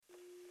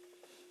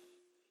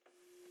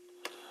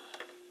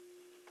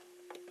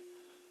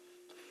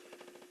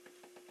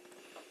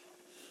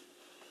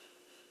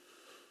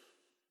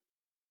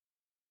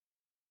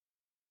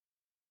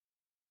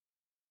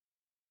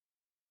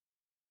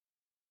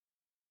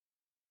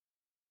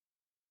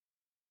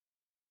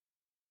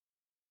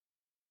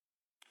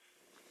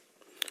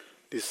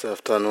this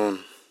afternoon.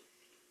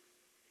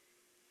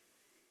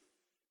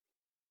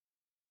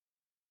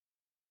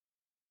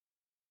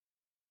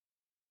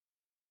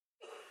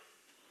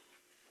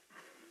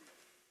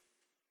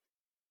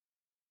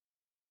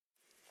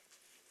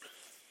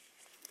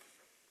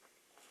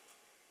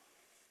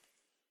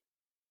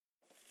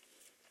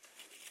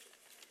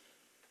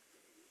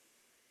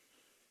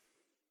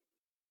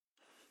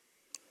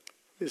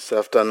 This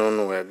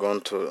afternoon we're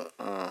going to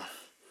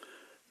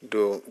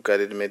do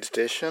guided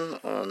meditation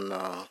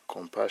on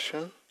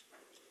compassion.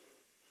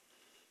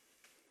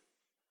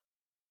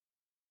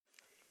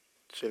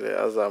 Actually,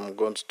 as I'm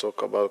going to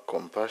talk about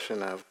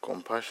compassion, I have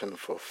compassion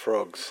for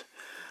frogs.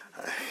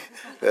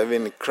 They've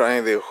been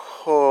crying the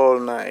whole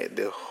night,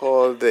 the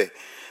whole day.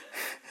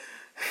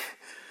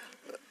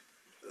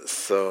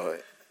 So,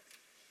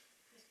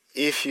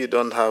 if you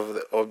don't have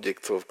the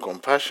object of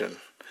compassion,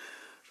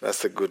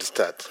 that's a good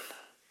start.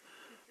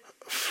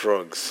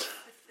 Frogs.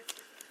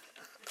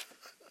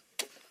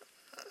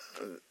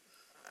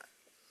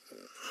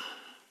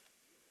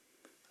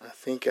 I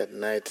think at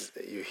night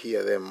you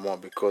hear them more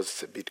because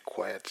it's a bit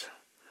quiet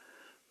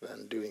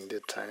than during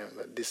daytime,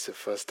 but this is the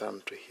first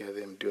time to hear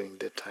them during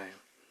daytime.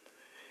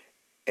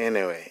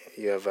 Anyway,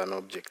 you have an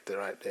object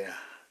right there.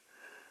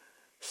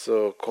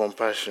 So,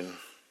 compassion.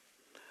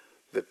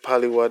 The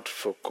Pali word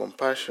for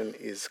compassion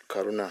is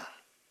karuna.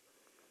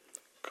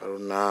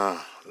 Karuna,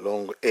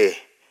 long A,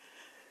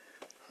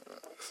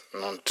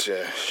 not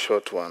a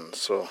short one.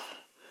 So,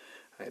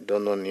 I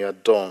don't know near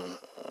dawn.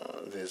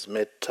 There's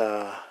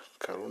metta,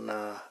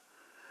 karuna,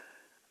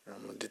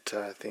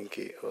 mudita, I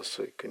think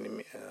also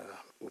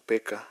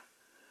upeka.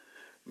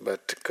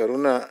 But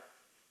karuna,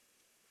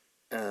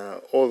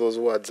 all those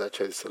words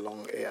actually, it's a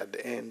long A at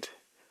the end.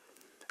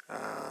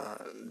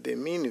 They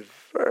mean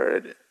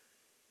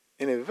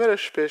in a very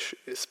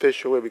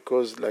special way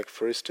because, like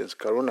for instance,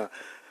 karuna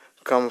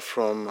comes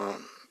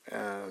from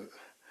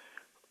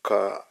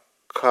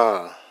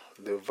kal,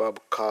 the verb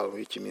kal,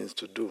 which means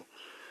to do.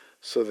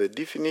 So the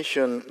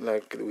definition,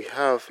 like we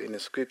have in a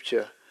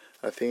scripture,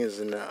 I think is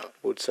in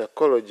Buddhist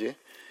psychology,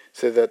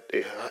 says that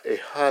a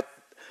heart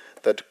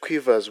that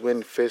quivers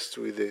when faced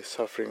with the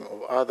suffering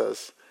of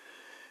others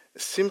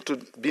seems to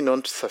be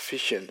not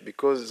sufficient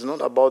because it's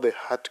not about the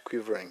heart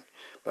quivering,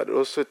 but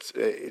also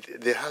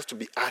there has to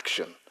be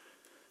action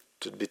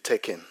to be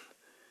taken.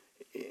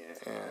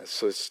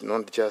 So it's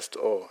not just,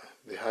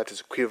 the heart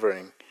is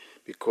quivering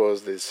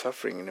because there's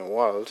suffering in the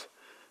world,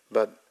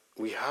 but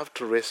we have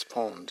to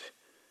respond.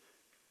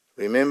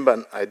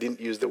 Remember, I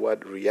didn't use the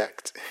word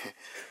react.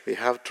 We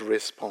have to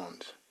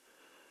respond.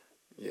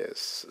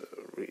 Yes,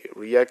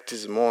 react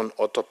is more on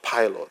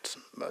autopilot,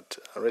 but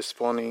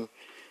responding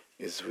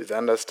is with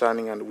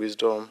understanding and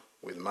wisdom,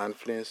 with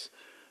mindfulness,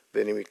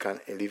 then we can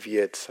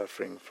alleviate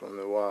suffering from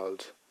the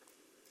world.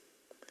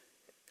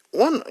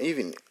 One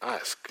even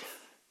ask,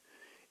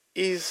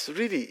 is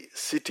really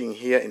sitting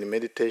here in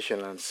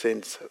meditation and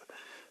sense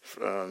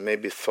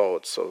maybe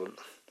thoughts of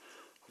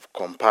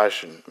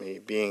compassion,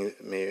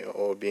 may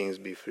all beings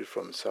be free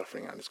from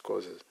suffering and its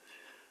causes.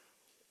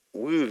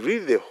 Will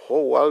really the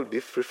whole world be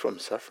free from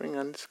suffering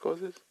and its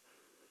causes?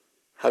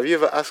 Have you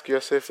ever asked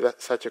yourself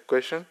such a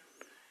question?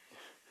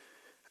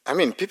 I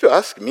mean, people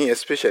ask me,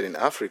 especially in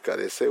Africa,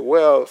 they say,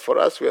 well, for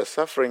us we are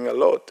suffering a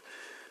lot.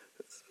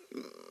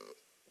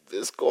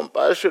 This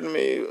compassion,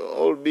 may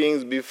all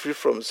beings be free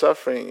from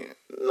suffering.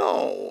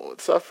 No,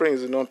 suffering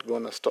is not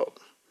going to stop.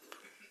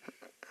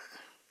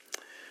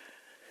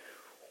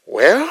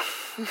 Well,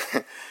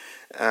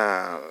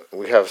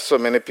 we have so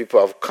many people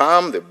have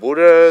come, the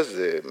Buddhas,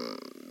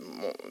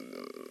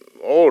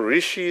 all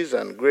rishis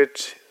and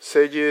great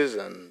sages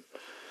and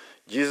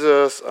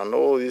Jesus and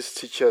all these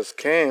teachers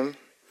came.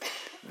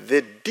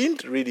 They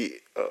didn't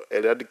really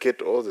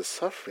eradicate all the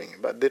suffering,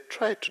 but they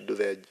tried to do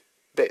their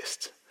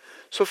best.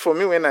 So for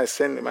me, when I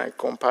send my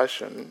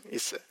compassion,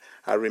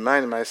 I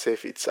remind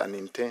myself it's an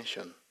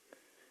intention.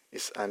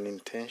 It's an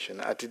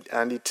intention.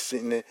 And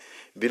it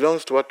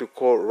belongs to what we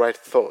call right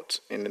thought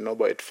in the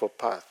Noble Eightfold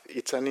Path.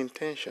 It's an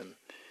intention.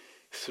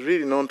 It's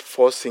really not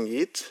forcing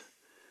it,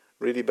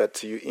 really,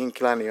 but you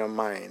incline your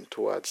mind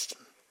towards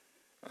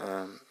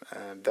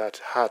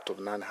that heart of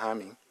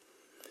non-harming.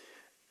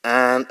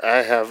 And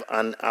I have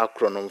an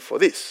acronym for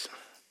this.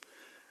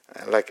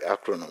 I like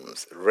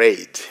acronyms.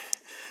 RAID.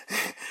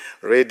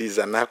 RAID is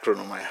an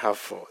acronym I have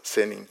for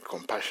sending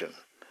compassion.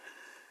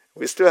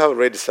 We still have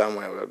RAID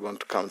somewhere. We're going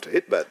to come to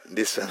it, but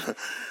this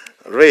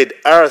RAID,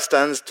 R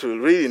stands to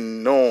really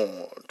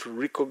know, to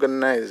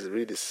recognize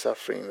really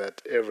suffering,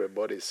 that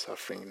everybody is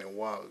suffering in the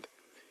world.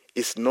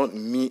 It's not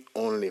me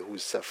only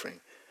who's suffering,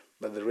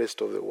 but the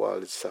rest of the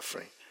world is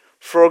suffering.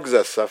 Frogs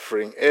are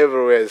suffering.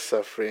 Everywhere is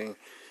suffering,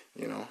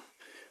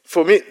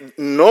 For me,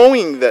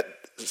 knowing that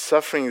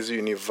suffering is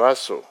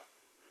universal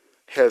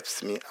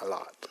helps me a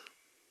lot.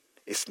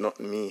 It's not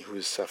me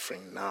who's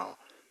suffering now,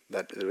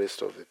 that the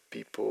rest of the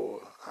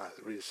people are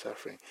really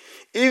suffering.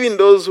 Even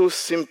those who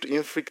seem to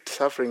inflict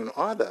suffering on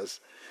others,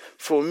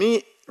 for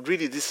me,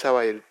 really this is how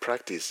I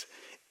practice.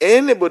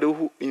 Anybody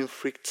who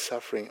inflicts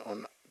suffering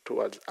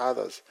towards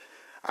others,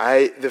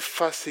 The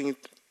first thing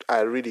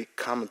I really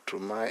come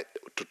to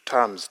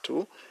terms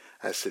to,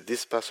 I said,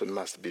 this person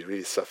must be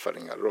really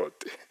suffering a lot.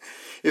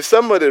 If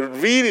somebody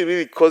really,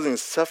 really causing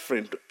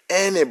suffering to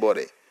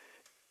anybody,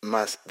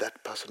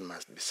 that person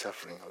must be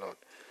suffering a lot.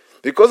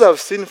 Because I've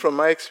seen from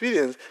my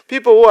experience,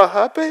 people who are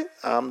happy,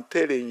 I'm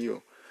telling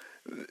you,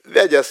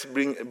 they just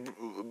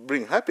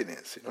bring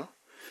happiness,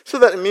 So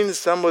that means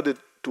somebody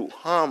to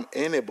harm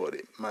anybody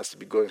must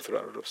be going through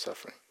a lot of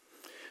suffering.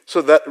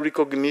 So that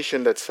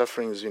recognition that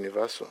suffering is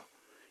universal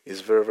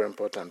is very, very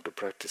important to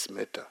practice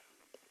metta.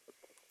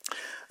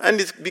 And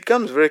it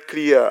becomes very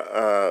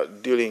clear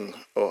during,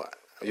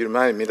 you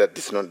remind me that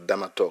this is not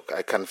Dhamma talk.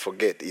 I can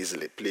forget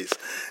easily, please.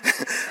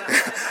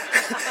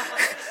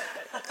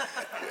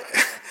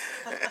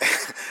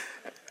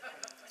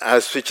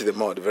 I'll switch the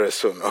mode very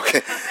soon,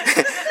 okay?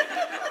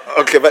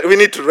 Okay, but we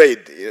need to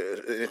read,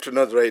 to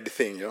not read the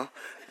thing,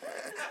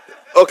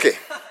 Okay.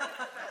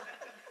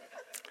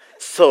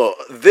 So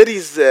there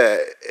is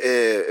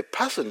a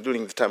person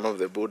during the time of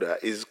the Buddha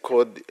is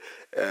called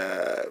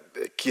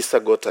Kisa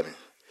Gotami.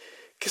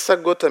 Kisa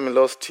Gotami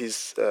lost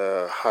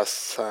her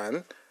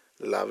son,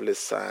 lovely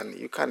son.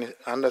 You can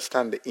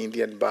understand the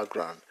Indian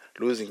background,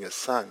 losing a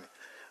son.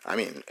 I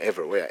mean,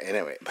 everywhere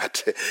anyway,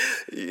 but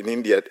in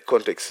India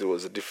context it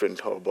was a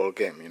different whole ball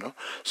game,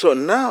 So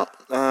now,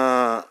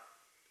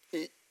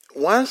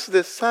 once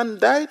the son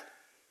died,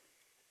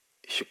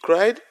 she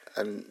cried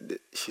and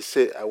she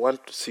said, I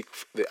want to seek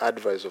the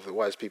advice of the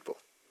wise people.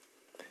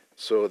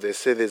 So they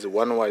say there's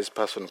one wise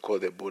person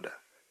called the Buddha.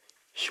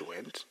 She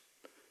went,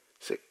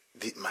 said,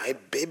 my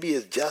baby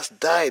has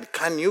just died.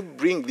 Can you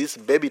bring this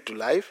baby to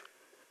life?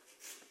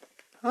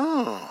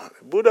 Oh,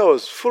 the Buddha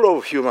was full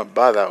of humor,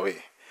 by the way.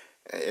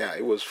 Yeah,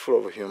 it was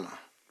full of humor.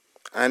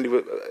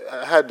 And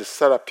I had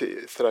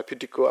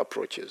therapeutical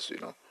approaches,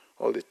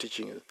 all the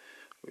teaching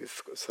with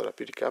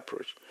therapeutic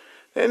approach.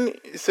 Then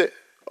he said,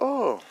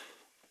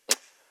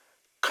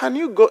 can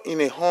you go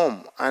in a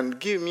home and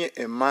give me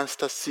a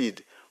master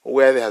seed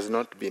where there has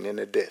not been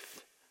any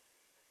death?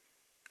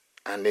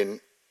 And then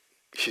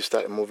she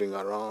started moving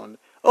around.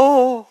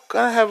 Oh,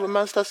 can I have a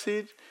master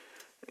seed?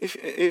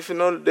 If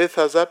no death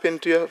has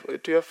happened to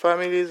your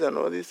families and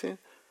all these things.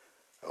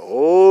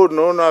 Oh,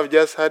 no, I've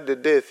just had the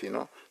death,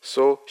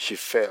 So she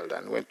failed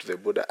and went to the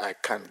Buddha. I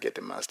can't get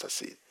a mastered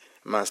seed.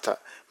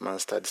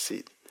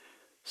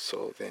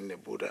 So then the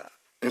Buddha,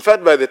 in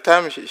fact, by the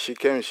time she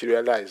came, she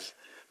realized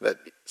that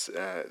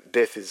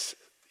death is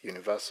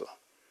universal.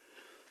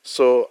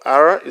 So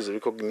R is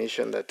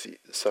recognition that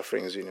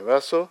suffering is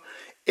universal.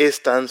 A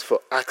stands for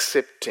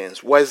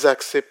acceptance. Why is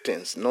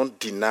acceptance? Not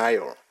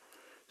denial.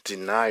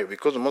 Denial,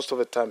 because most of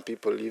the time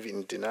people live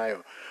in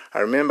denial. I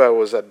remember I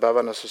was at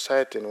Bhavana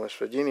Society in West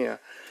Virginia.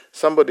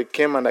 Somebody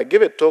came and I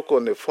gave a talk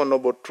on the Four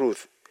Noble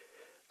Truth.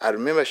 I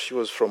remember she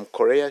was from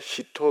Korea.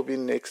 She told me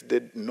next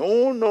day,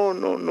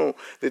 no.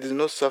 There is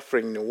no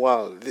suffering in the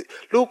world.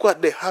 Look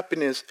at the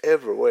happiness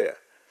everywhere.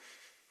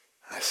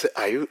 I said,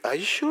 are you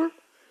sure?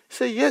 He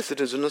said, yes,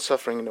 there is no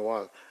suffering in the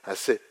world. I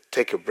said,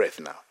 take a breath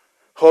now.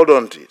 Hold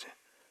on to it.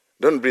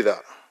 Don't breathe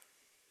out.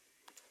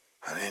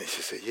 And then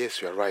she said,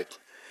 yes, you are right.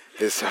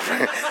 There's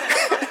suffering.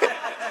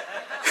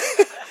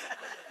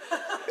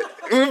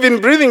 We've been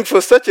breathing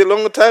for such a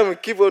long time. We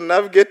keep on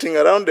navigating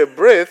around the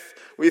breath.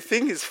 We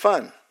think it's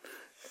fun.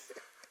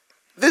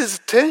 There's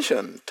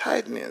tension,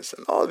 tightness,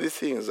 and all these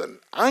things, and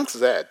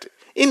anxiety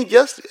in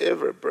just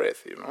every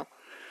breath,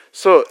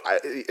 So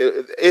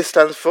A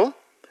stands for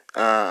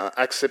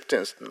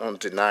acceptance,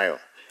 non-denial.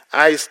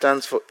 I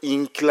stands for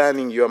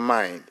inclining your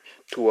mind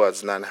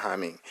towards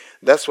non-harming.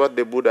 That's what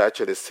the Buddha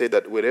actually said,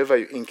 that wherever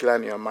you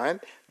incline your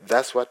mind,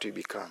 that's what you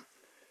become.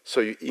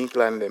 So you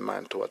incline the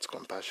mind towards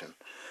compassion.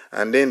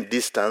 And then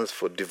D stands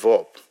for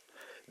develop.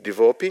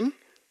 Developing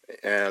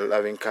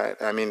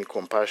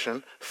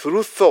compassion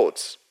through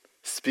thoughts,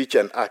 speech,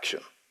 and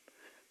action.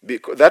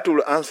 Because that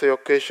will answer your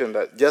question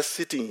that just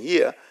sitting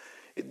here,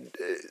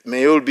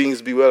 may all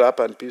beings be well up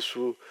and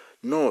peaceful.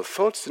 No,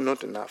 thoughts is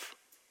not enough.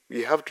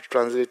 We have to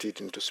translate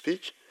it into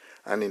speech,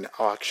 and in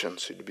our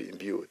actions should be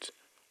imbued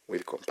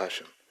with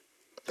compassion.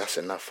 That's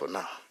enough for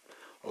now.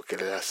 Okay,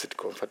 let us sit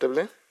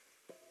comfortably.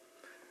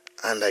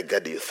 And I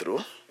guide you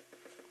through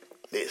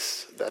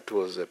this. That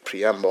was a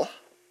preamble,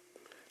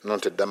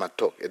 not a Dhamma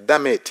talk. A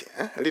Dhammeti,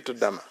 a little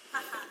Dhamma.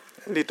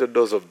 A little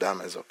dose of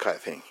Dhamma is okay, I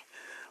think.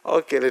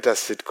 Okay, let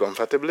us sit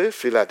comfortably,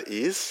 feel at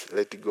ease,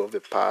 let go of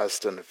the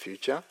past and the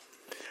future.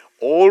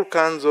 All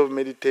kinds of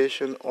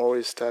meditation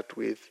always start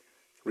with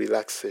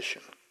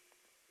relaxation.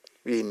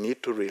 We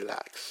need to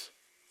relax.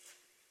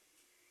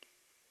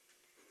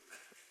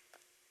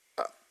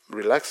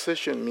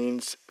 Relaxation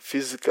means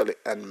physically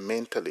and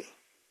mentally.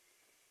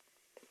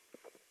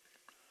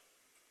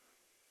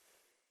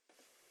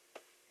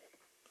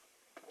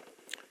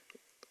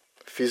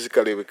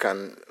 Physically, we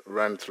can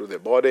run through the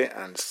body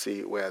and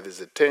see where there's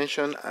a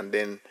tension and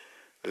then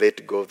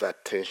let go of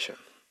that tension.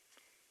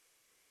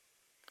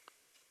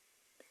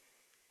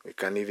 We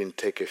can even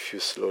take a few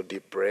slow,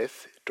 deep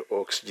breaths to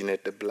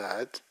oxygenate the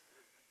blood.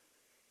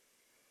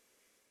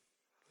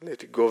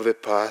 Let go of the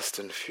past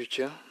and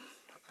future.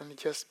 and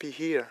just be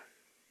here.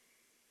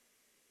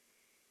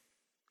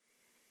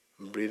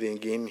 Breathing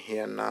in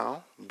here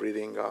now,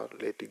 breathing out,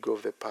 letting go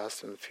of the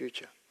past and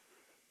future.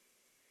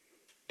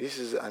 This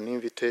is an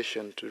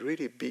invitation to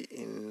really be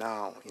in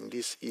now, in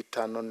this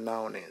eternal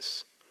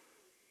nowness,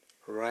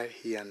 right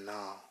here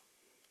now.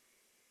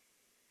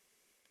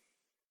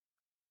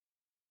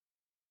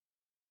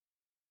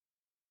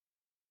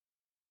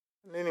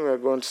 And then we're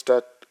going to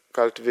start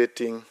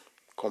cultivating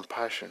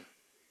compassion.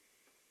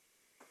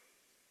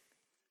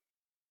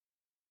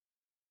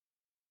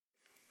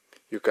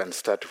 You can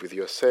start with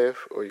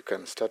yourself, or you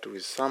can start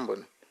with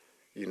somebody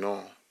you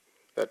know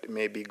that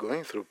may be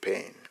going through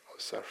pain or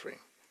suffering.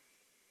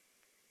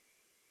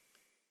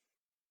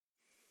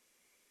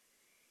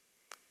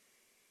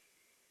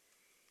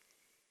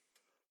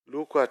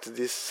 Look at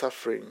this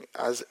suffering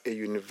as a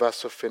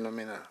universal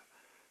phenomenon,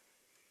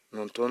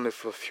 not only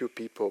for few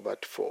people,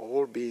 but for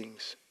all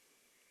beings.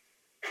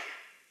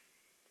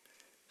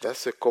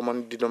 That's a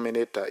common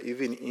denominator,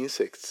 even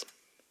insects.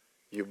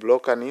 You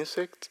block an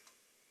insect,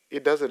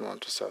 it doesn't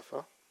want to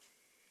suffer.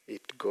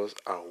 It goes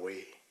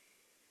away.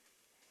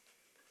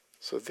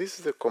 So this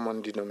is the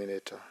common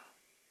denominator,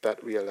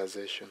 that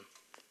realization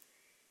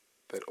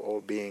that all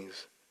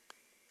beings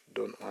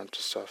don't want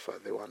to suffer,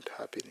 they want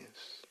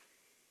happiness.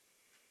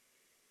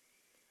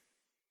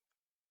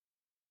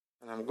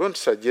 And I'm going to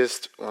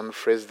suggest one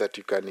phrase that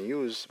you can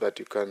use, but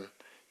you can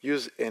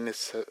use any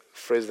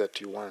phrase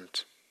that you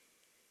want.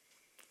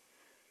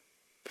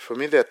 For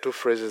me, there are two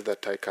phrases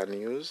that I can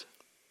use.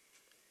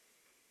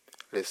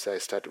 Let's say I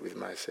start with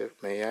myself.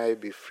 May I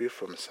be free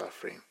from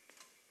suffering.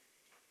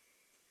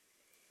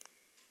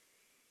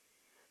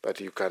 But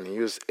you can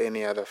use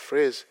any other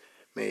phrase.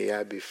 May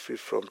I be free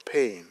from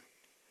pain.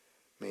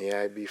 May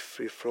I be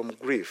free from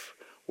grief.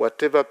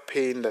 Whatever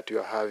pain that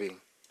you're having,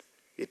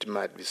 it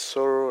might be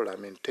sorrow,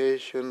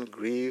 lamentation,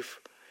 grief,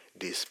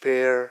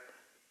 despair,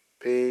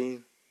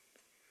 pain.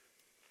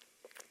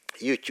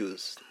 You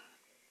choose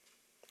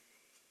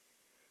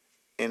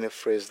any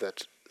phrase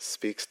that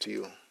speaks to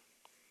you.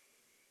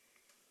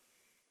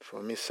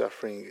 For me,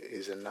 suffering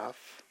is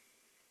enough.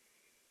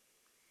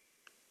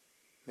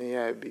 May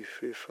I be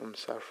free from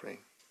suffering.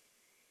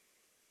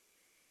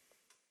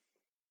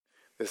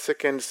 The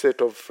second set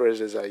of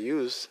phrases I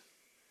use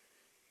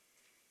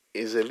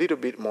is a little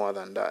bit more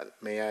than that.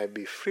 May I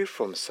be free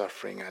from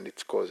suffering and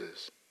its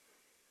causes.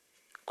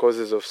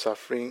 Causes of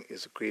suffering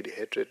is greed,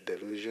 hatred,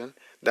 delusion.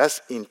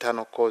 That's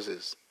internal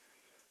causes.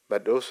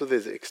 But also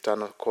there's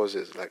external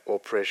causes like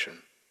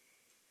oppression,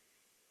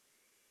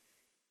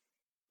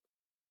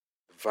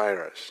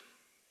 virus,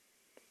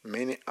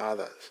 many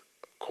others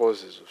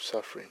causes of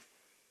suffering.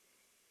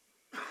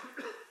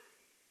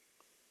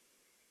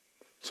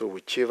 So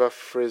whichever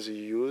phrase you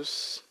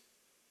use,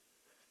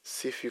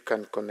 see if you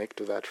can connect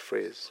to that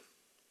phrase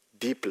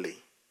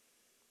deeply.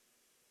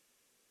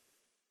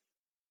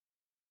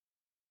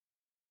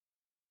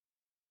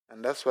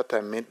 And that's what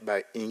I meant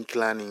by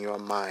inclining your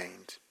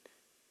mind.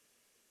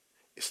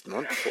 It's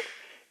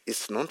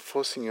not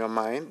forcing your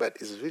mind, but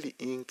it's really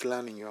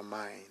inclining your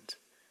mind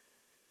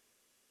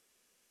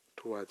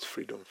towards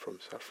freedom from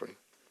suffering,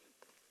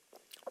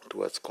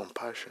 towards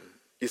compassion.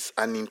 It's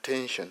an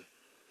intention.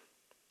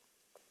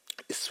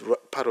 It's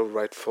part of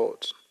right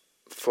thought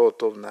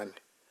of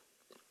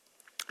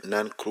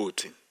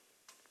non-cruelty.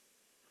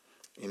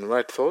 In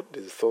right thought,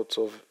 there's thoughts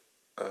of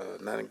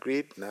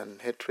non-greed,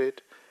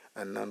 non-hatred,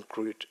 and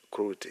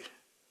non-cruelty.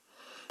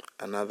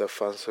 Another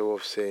fancy way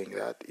of saying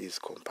that is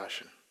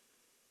compassion.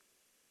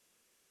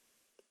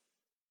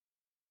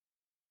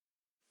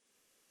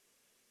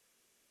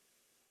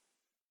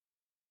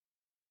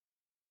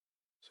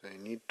 So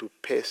you need to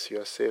pace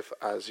yourself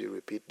as you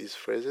repeat these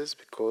phrases,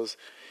 because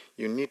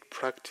you need to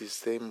practice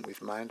them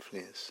with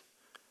mindfulness.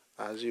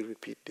 As you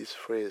repeat this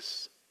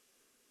phrase,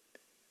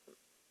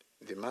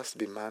 there must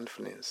be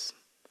mindfulness.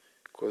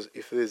 Because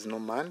if there is no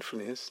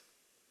mindfulness,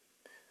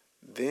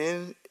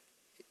 then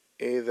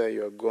either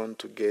you are going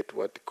to get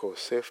what we call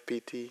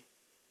self-pity,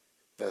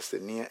 that's the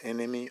near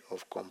enemy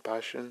of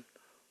compassion,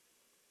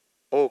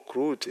 or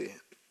cruelty,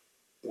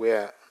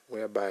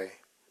 whereby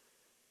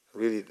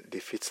really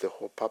defeats the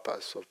whole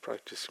purpose of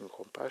practicing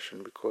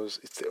compassion, because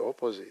it's the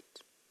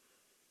opposite.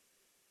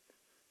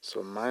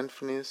 So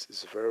mindfulness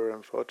is very, very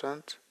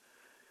important.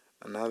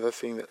 Another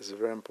thing that is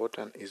very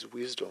important is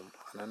wisdom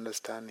and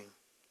understanding.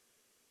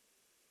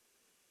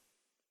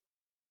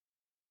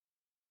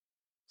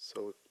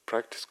 So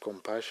practice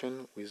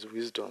compassion with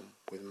wisdom,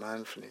 with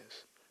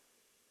mindfulness.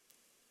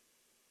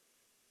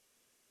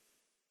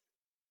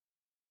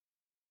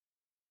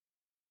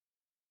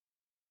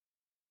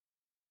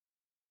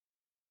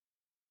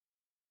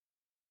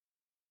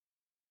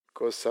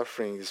 Because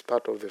suffering is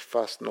part of the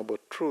first noble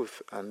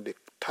truth, and the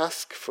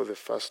task for the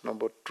first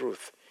noble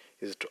truth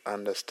is to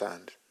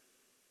understand.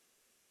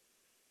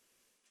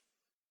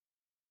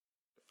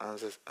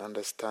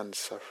 Understand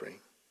suffering.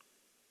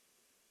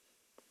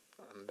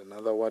 And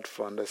another word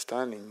for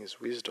understanding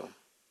is wisdom.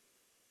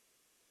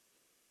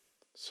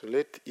 So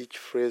let each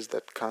phrase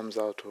that comes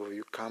out of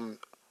you come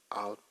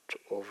out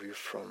of you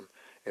from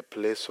a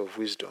place of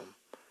wisdom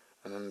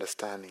and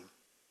understanding.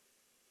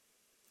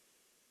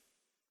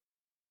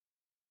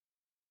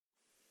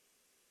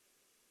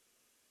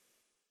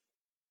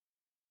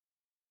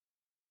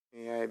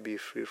 May I be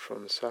free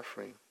from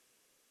suffering,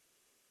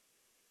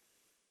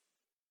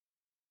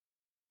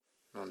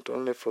 not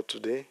only for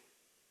today,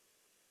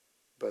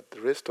 but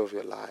the rest of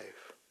your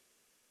life.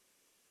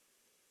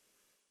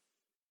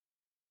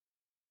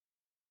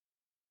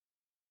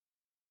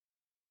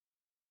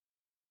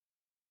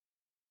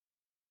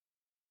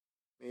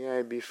 May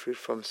I be free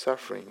from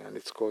suffering and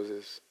its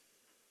causes.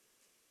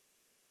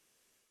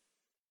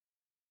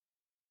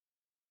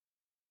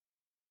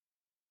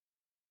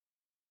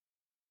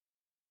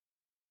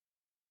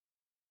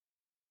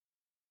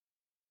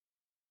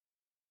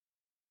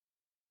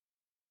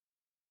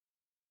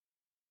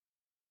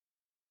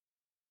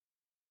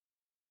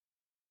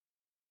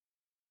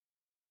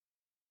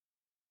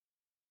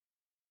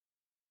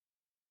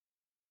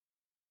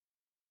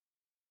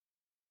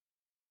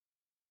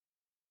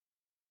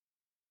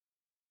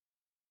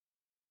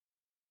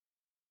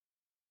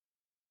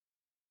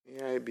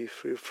 May I be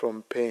free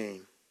from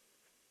pain,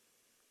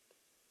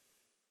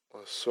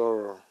 or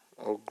sorrow,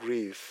 or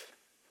grief,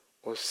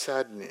 or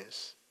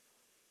sadness.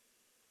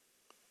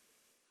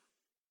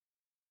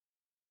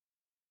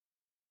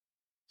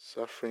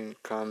 Suffering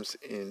comes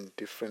in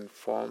different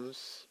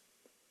forms,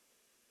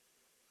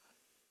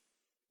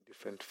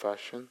 different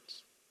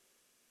fashions.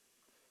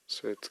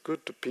 So it's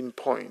good to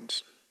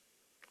pinpoint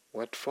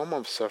what form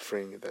of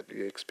suffering that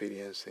you're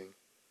experiencing,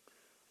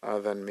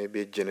 other than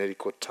maybe a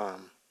generic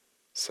term,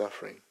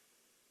 suffering.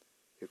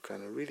 You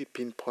can really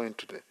pinpoint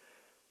to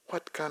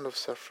what kind of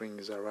suffering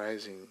is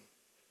arising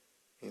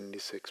in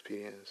this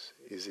experience.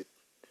 Is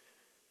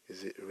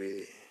it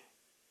really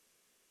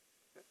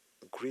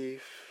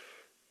grief?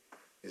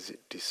 Is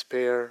it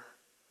despair,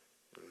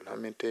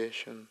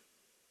 lamentation?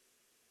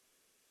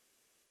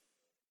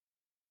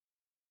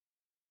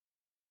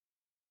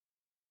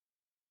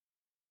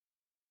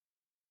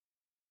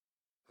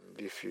 And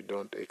if you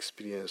don't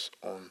experience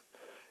on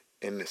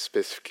any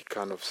specific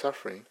kind of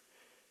suffering,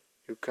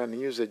 you can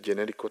use a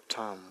generic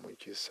term,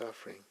 which is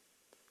suffering,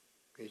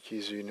 which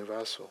is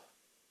universal.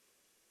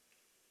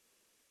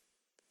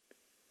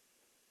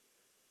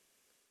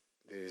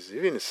 There is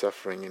even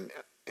suffering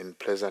in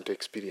pleasant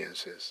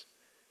experiences,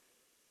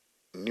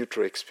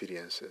 neutral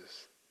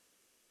experiences,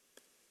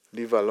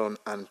 leave alone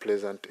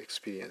unpleasant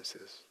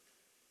experiences.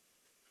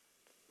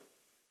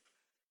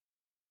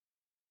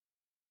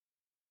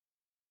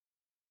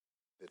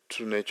 The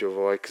true nature of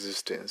our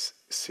existence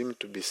seems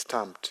to be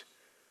stamped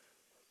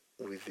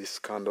with this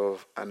kind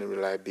of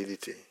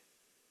unreliability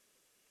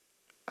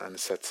and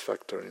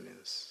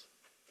unsatisfactoriness.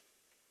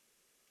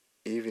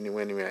 Even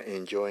when we are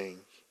enjoying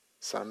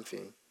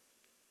something,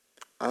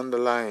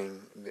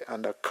 underlying the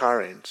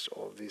undercurrents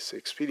of this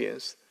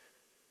experience,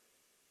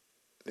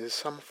 there is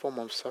some form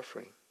of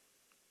suffering,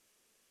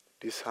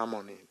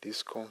 disharmony,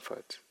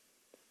 discomfort.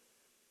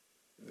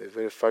 The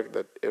very fact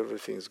that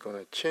everything is going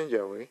to change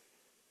away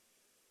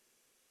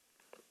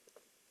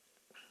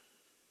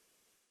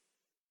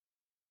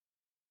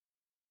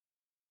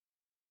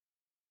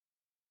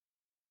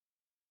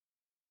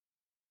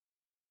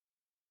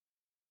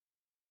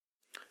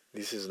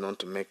this is not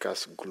to make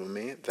us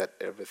gloomy that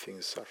everything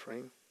is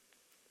suffering.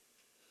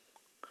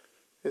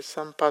 There's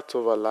some parts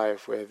of our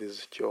life where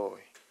there's joy,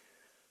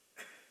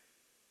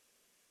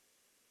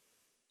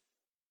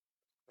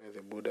 where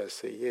the Buddha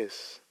say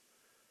yes,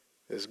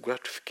 there's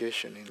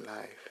gratification in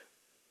life,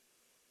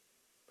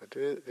 but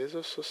there's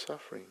also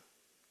suffering.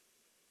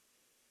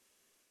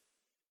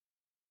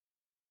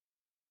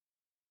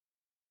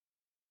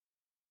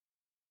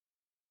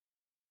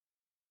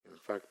 In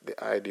fact,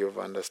 the idea of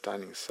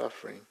understanding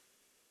suffering,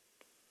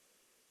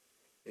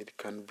 it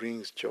can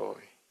bring joy,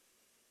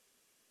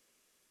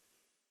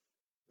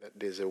 that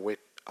there's a way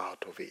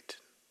out of it.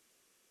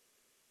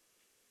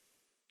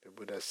 The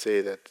Buddha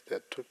say that there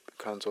are two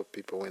kinds of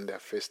people when they are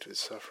faced with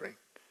suffering.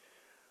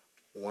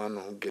 One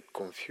who get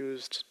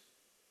confused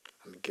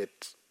and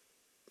get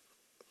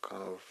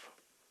kind of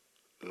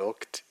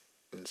locked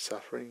in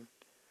suffering,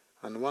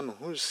 and one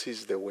who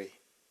sees the way,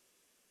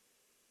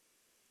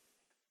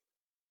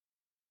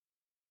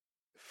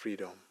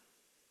 freedom.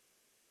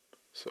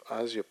 So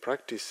as you're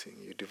practicing,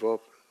 you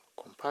develop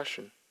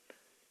compassion.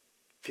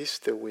 This is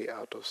the way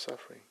out of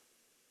suffering.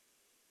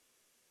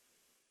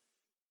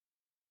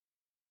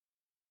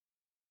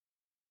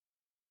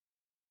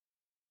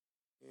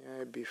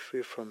 May I be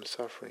free from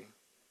suffering.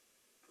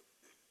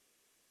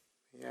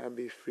 May I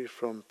be free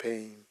from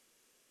pain.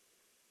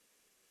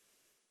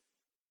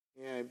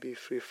 May I be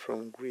free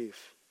from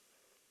grief,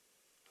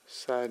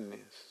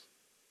 sadness.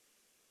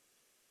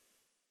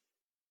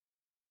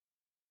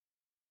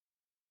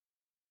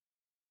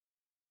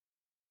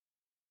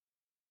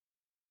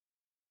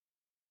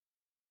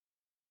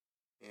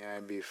 May I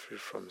be free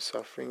from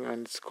suffering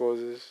and its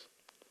causes.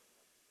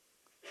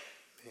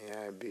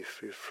 May I be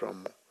free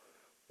from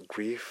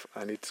grief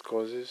and its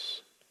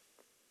causes.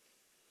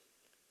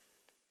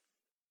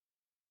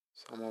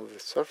 Some of the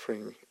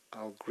suffering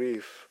or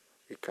grief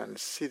we can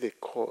see the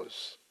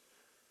cause.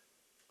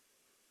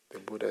 The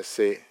Buddha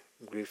say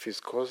grief is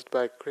caused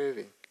by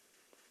craving.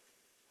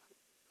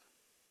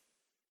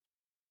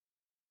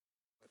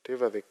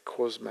 Whatever the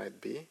cause might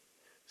be,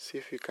 see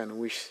if you can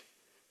wish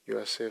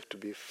yourself to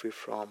be free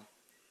from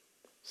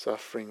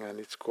suffering and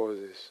its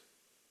causes.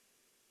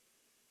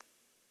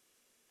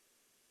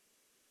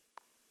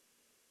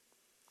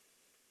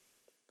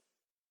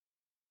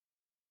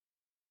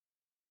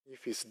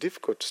 If it's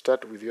difficult to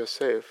start with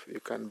yourself, you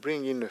can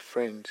bring in a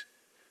friend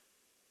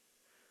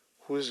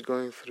who is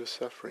going through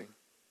suffering.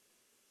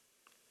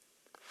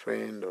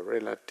 Friend or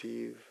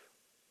relative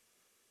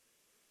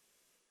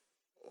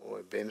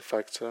or a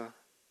benefactor.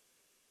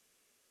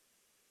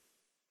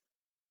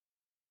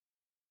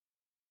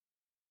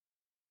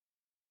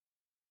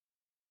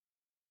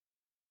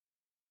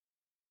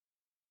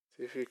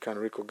 See if you can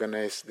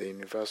recognize the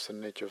universal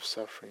nature of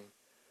suffering.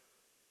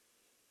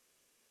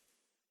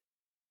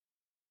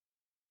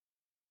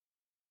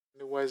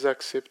 The wise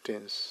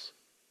acceptance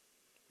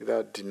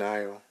without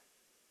denial.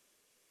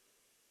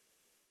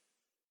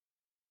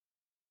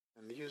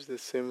 And use the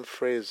same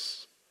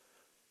phrase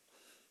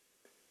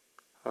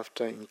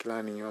after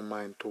inclining your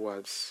mind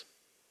towards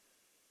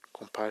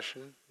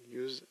compassion.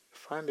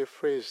 Find a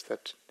phrase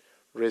that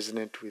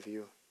resonates with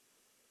you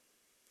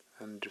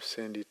and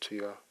send it to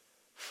your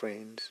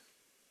friend,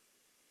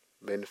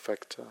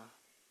 benefactor.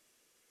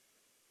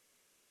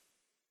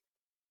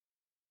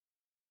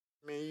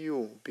 May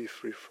you be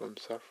free from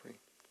suffering.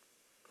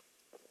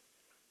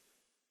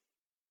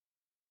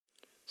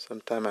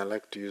 Sometimes I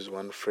like to use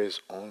one phrase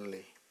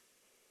only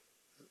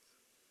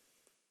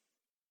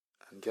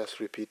and just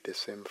repeat the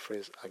same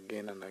phrase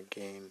again and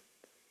again.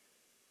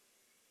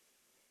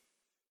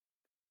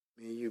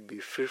 May you be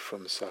free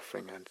from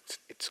suffering and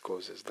its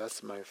causes.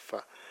 That's my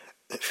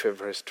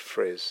favorite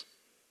phrase.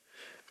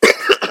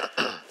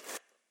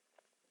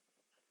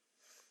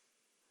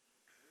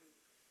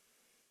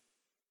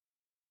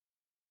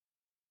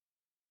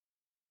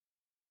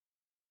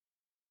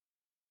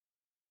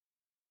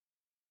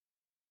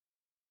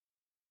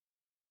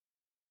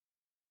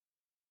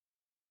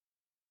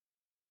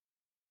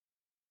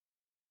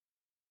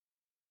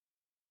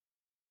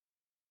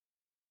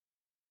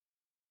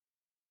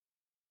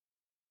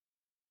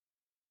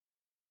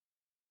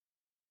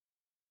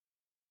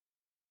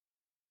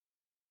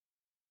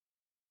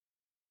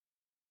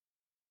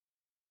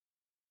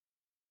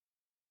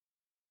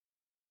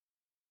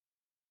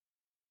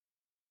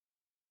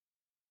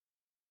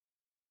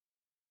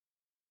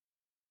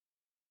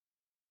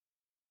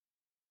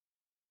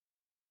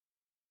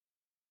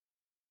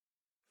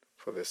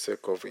 For the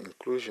sake of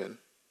inclusion,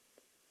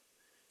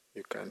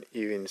 you can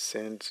even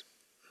send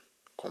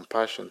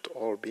compassion to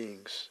all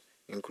beings,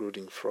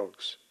 including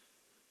frogs.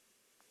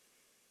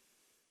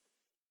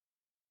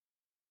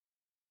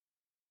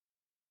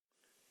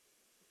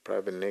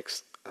 Probably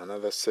next,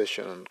 another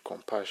session on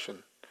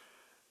compassion,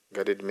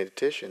 guided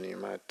meditation, you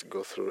might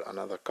go through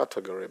another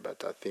category,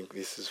 but I think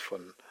this is for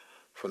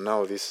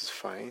now, this is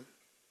fine.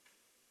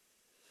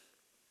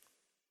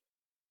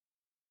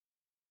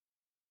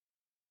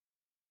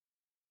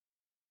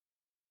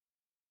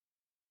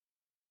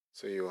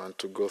 So you want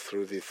to go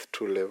through these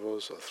 2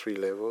 levels or 3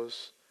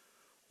 levels,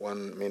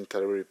 one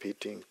mentally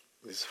repeating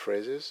these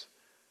phrases.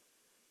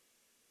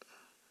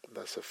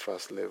 That's the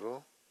first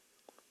level.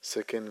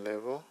 Second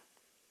level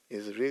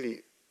is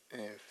really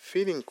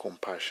feeling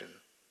compassion.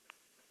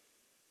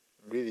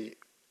 Really,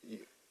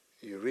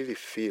 you really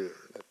feel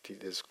that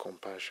it is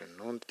compassion,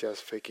 not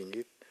just faking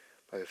it,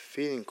 but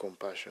feeling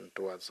compassion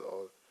towards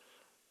all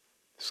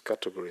these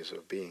categories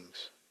of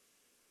beings,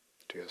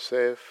 to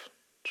yourself,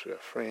 to your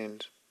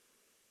friend,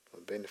 or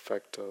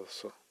benefactor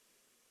also.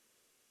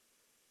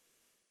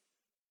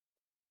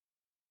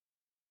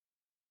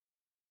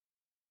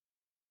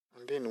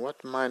 And then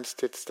what mind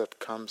states that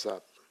comes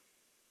up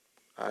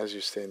as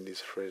you say these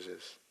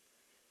phrases?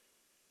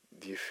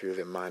 Do you feel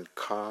the mind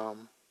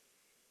calm,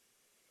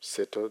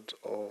 settled,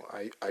 or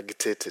are you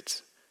agitated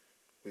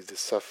with the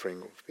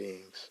suffering of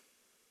beings?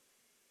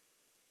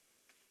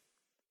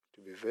 It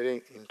will be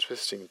very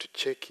interesting to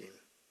check in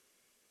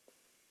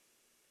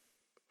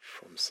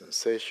from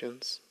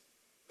sensations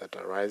that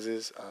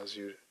arises as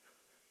you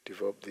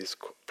develop this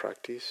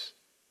practice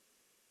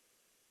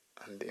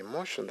and the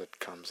emotion that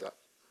comes up.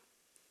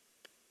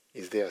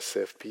 Is there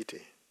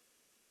self-pity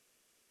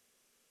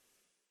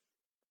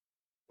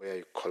where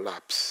you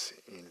collapse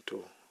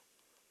into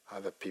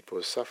other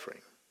people's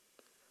suffering?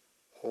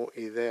 Or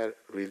is there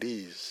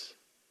release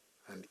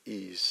and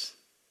ease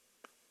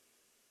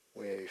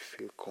where you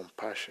feel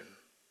compassion?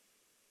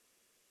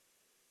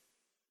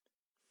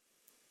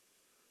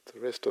 The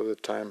rest of the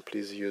time,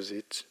 please use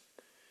it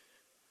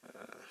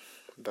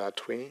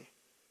that way,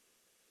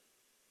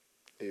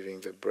 leaving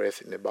the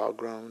breath in the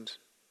background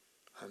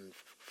and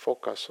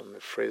focus on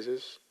the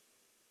phrases.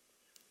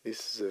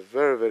 This is a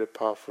very, very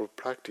powerful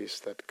practice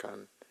that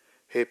can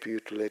help you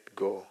to let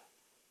go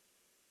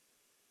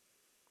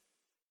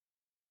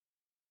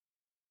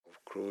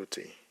of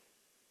cruelty,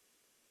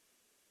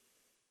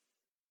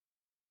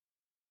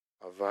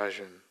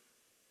 aversion,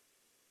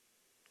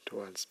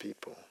 towards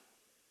people,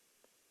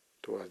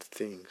 towards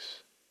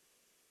things.